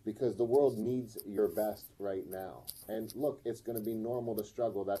 because the world needs your best right now. And look, it's going to be normal to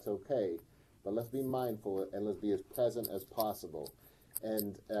struggle. That's okay. But let's be mindful, and let's be as present as possible.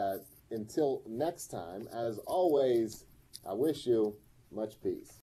 And until next time, as always, I wish you much peace.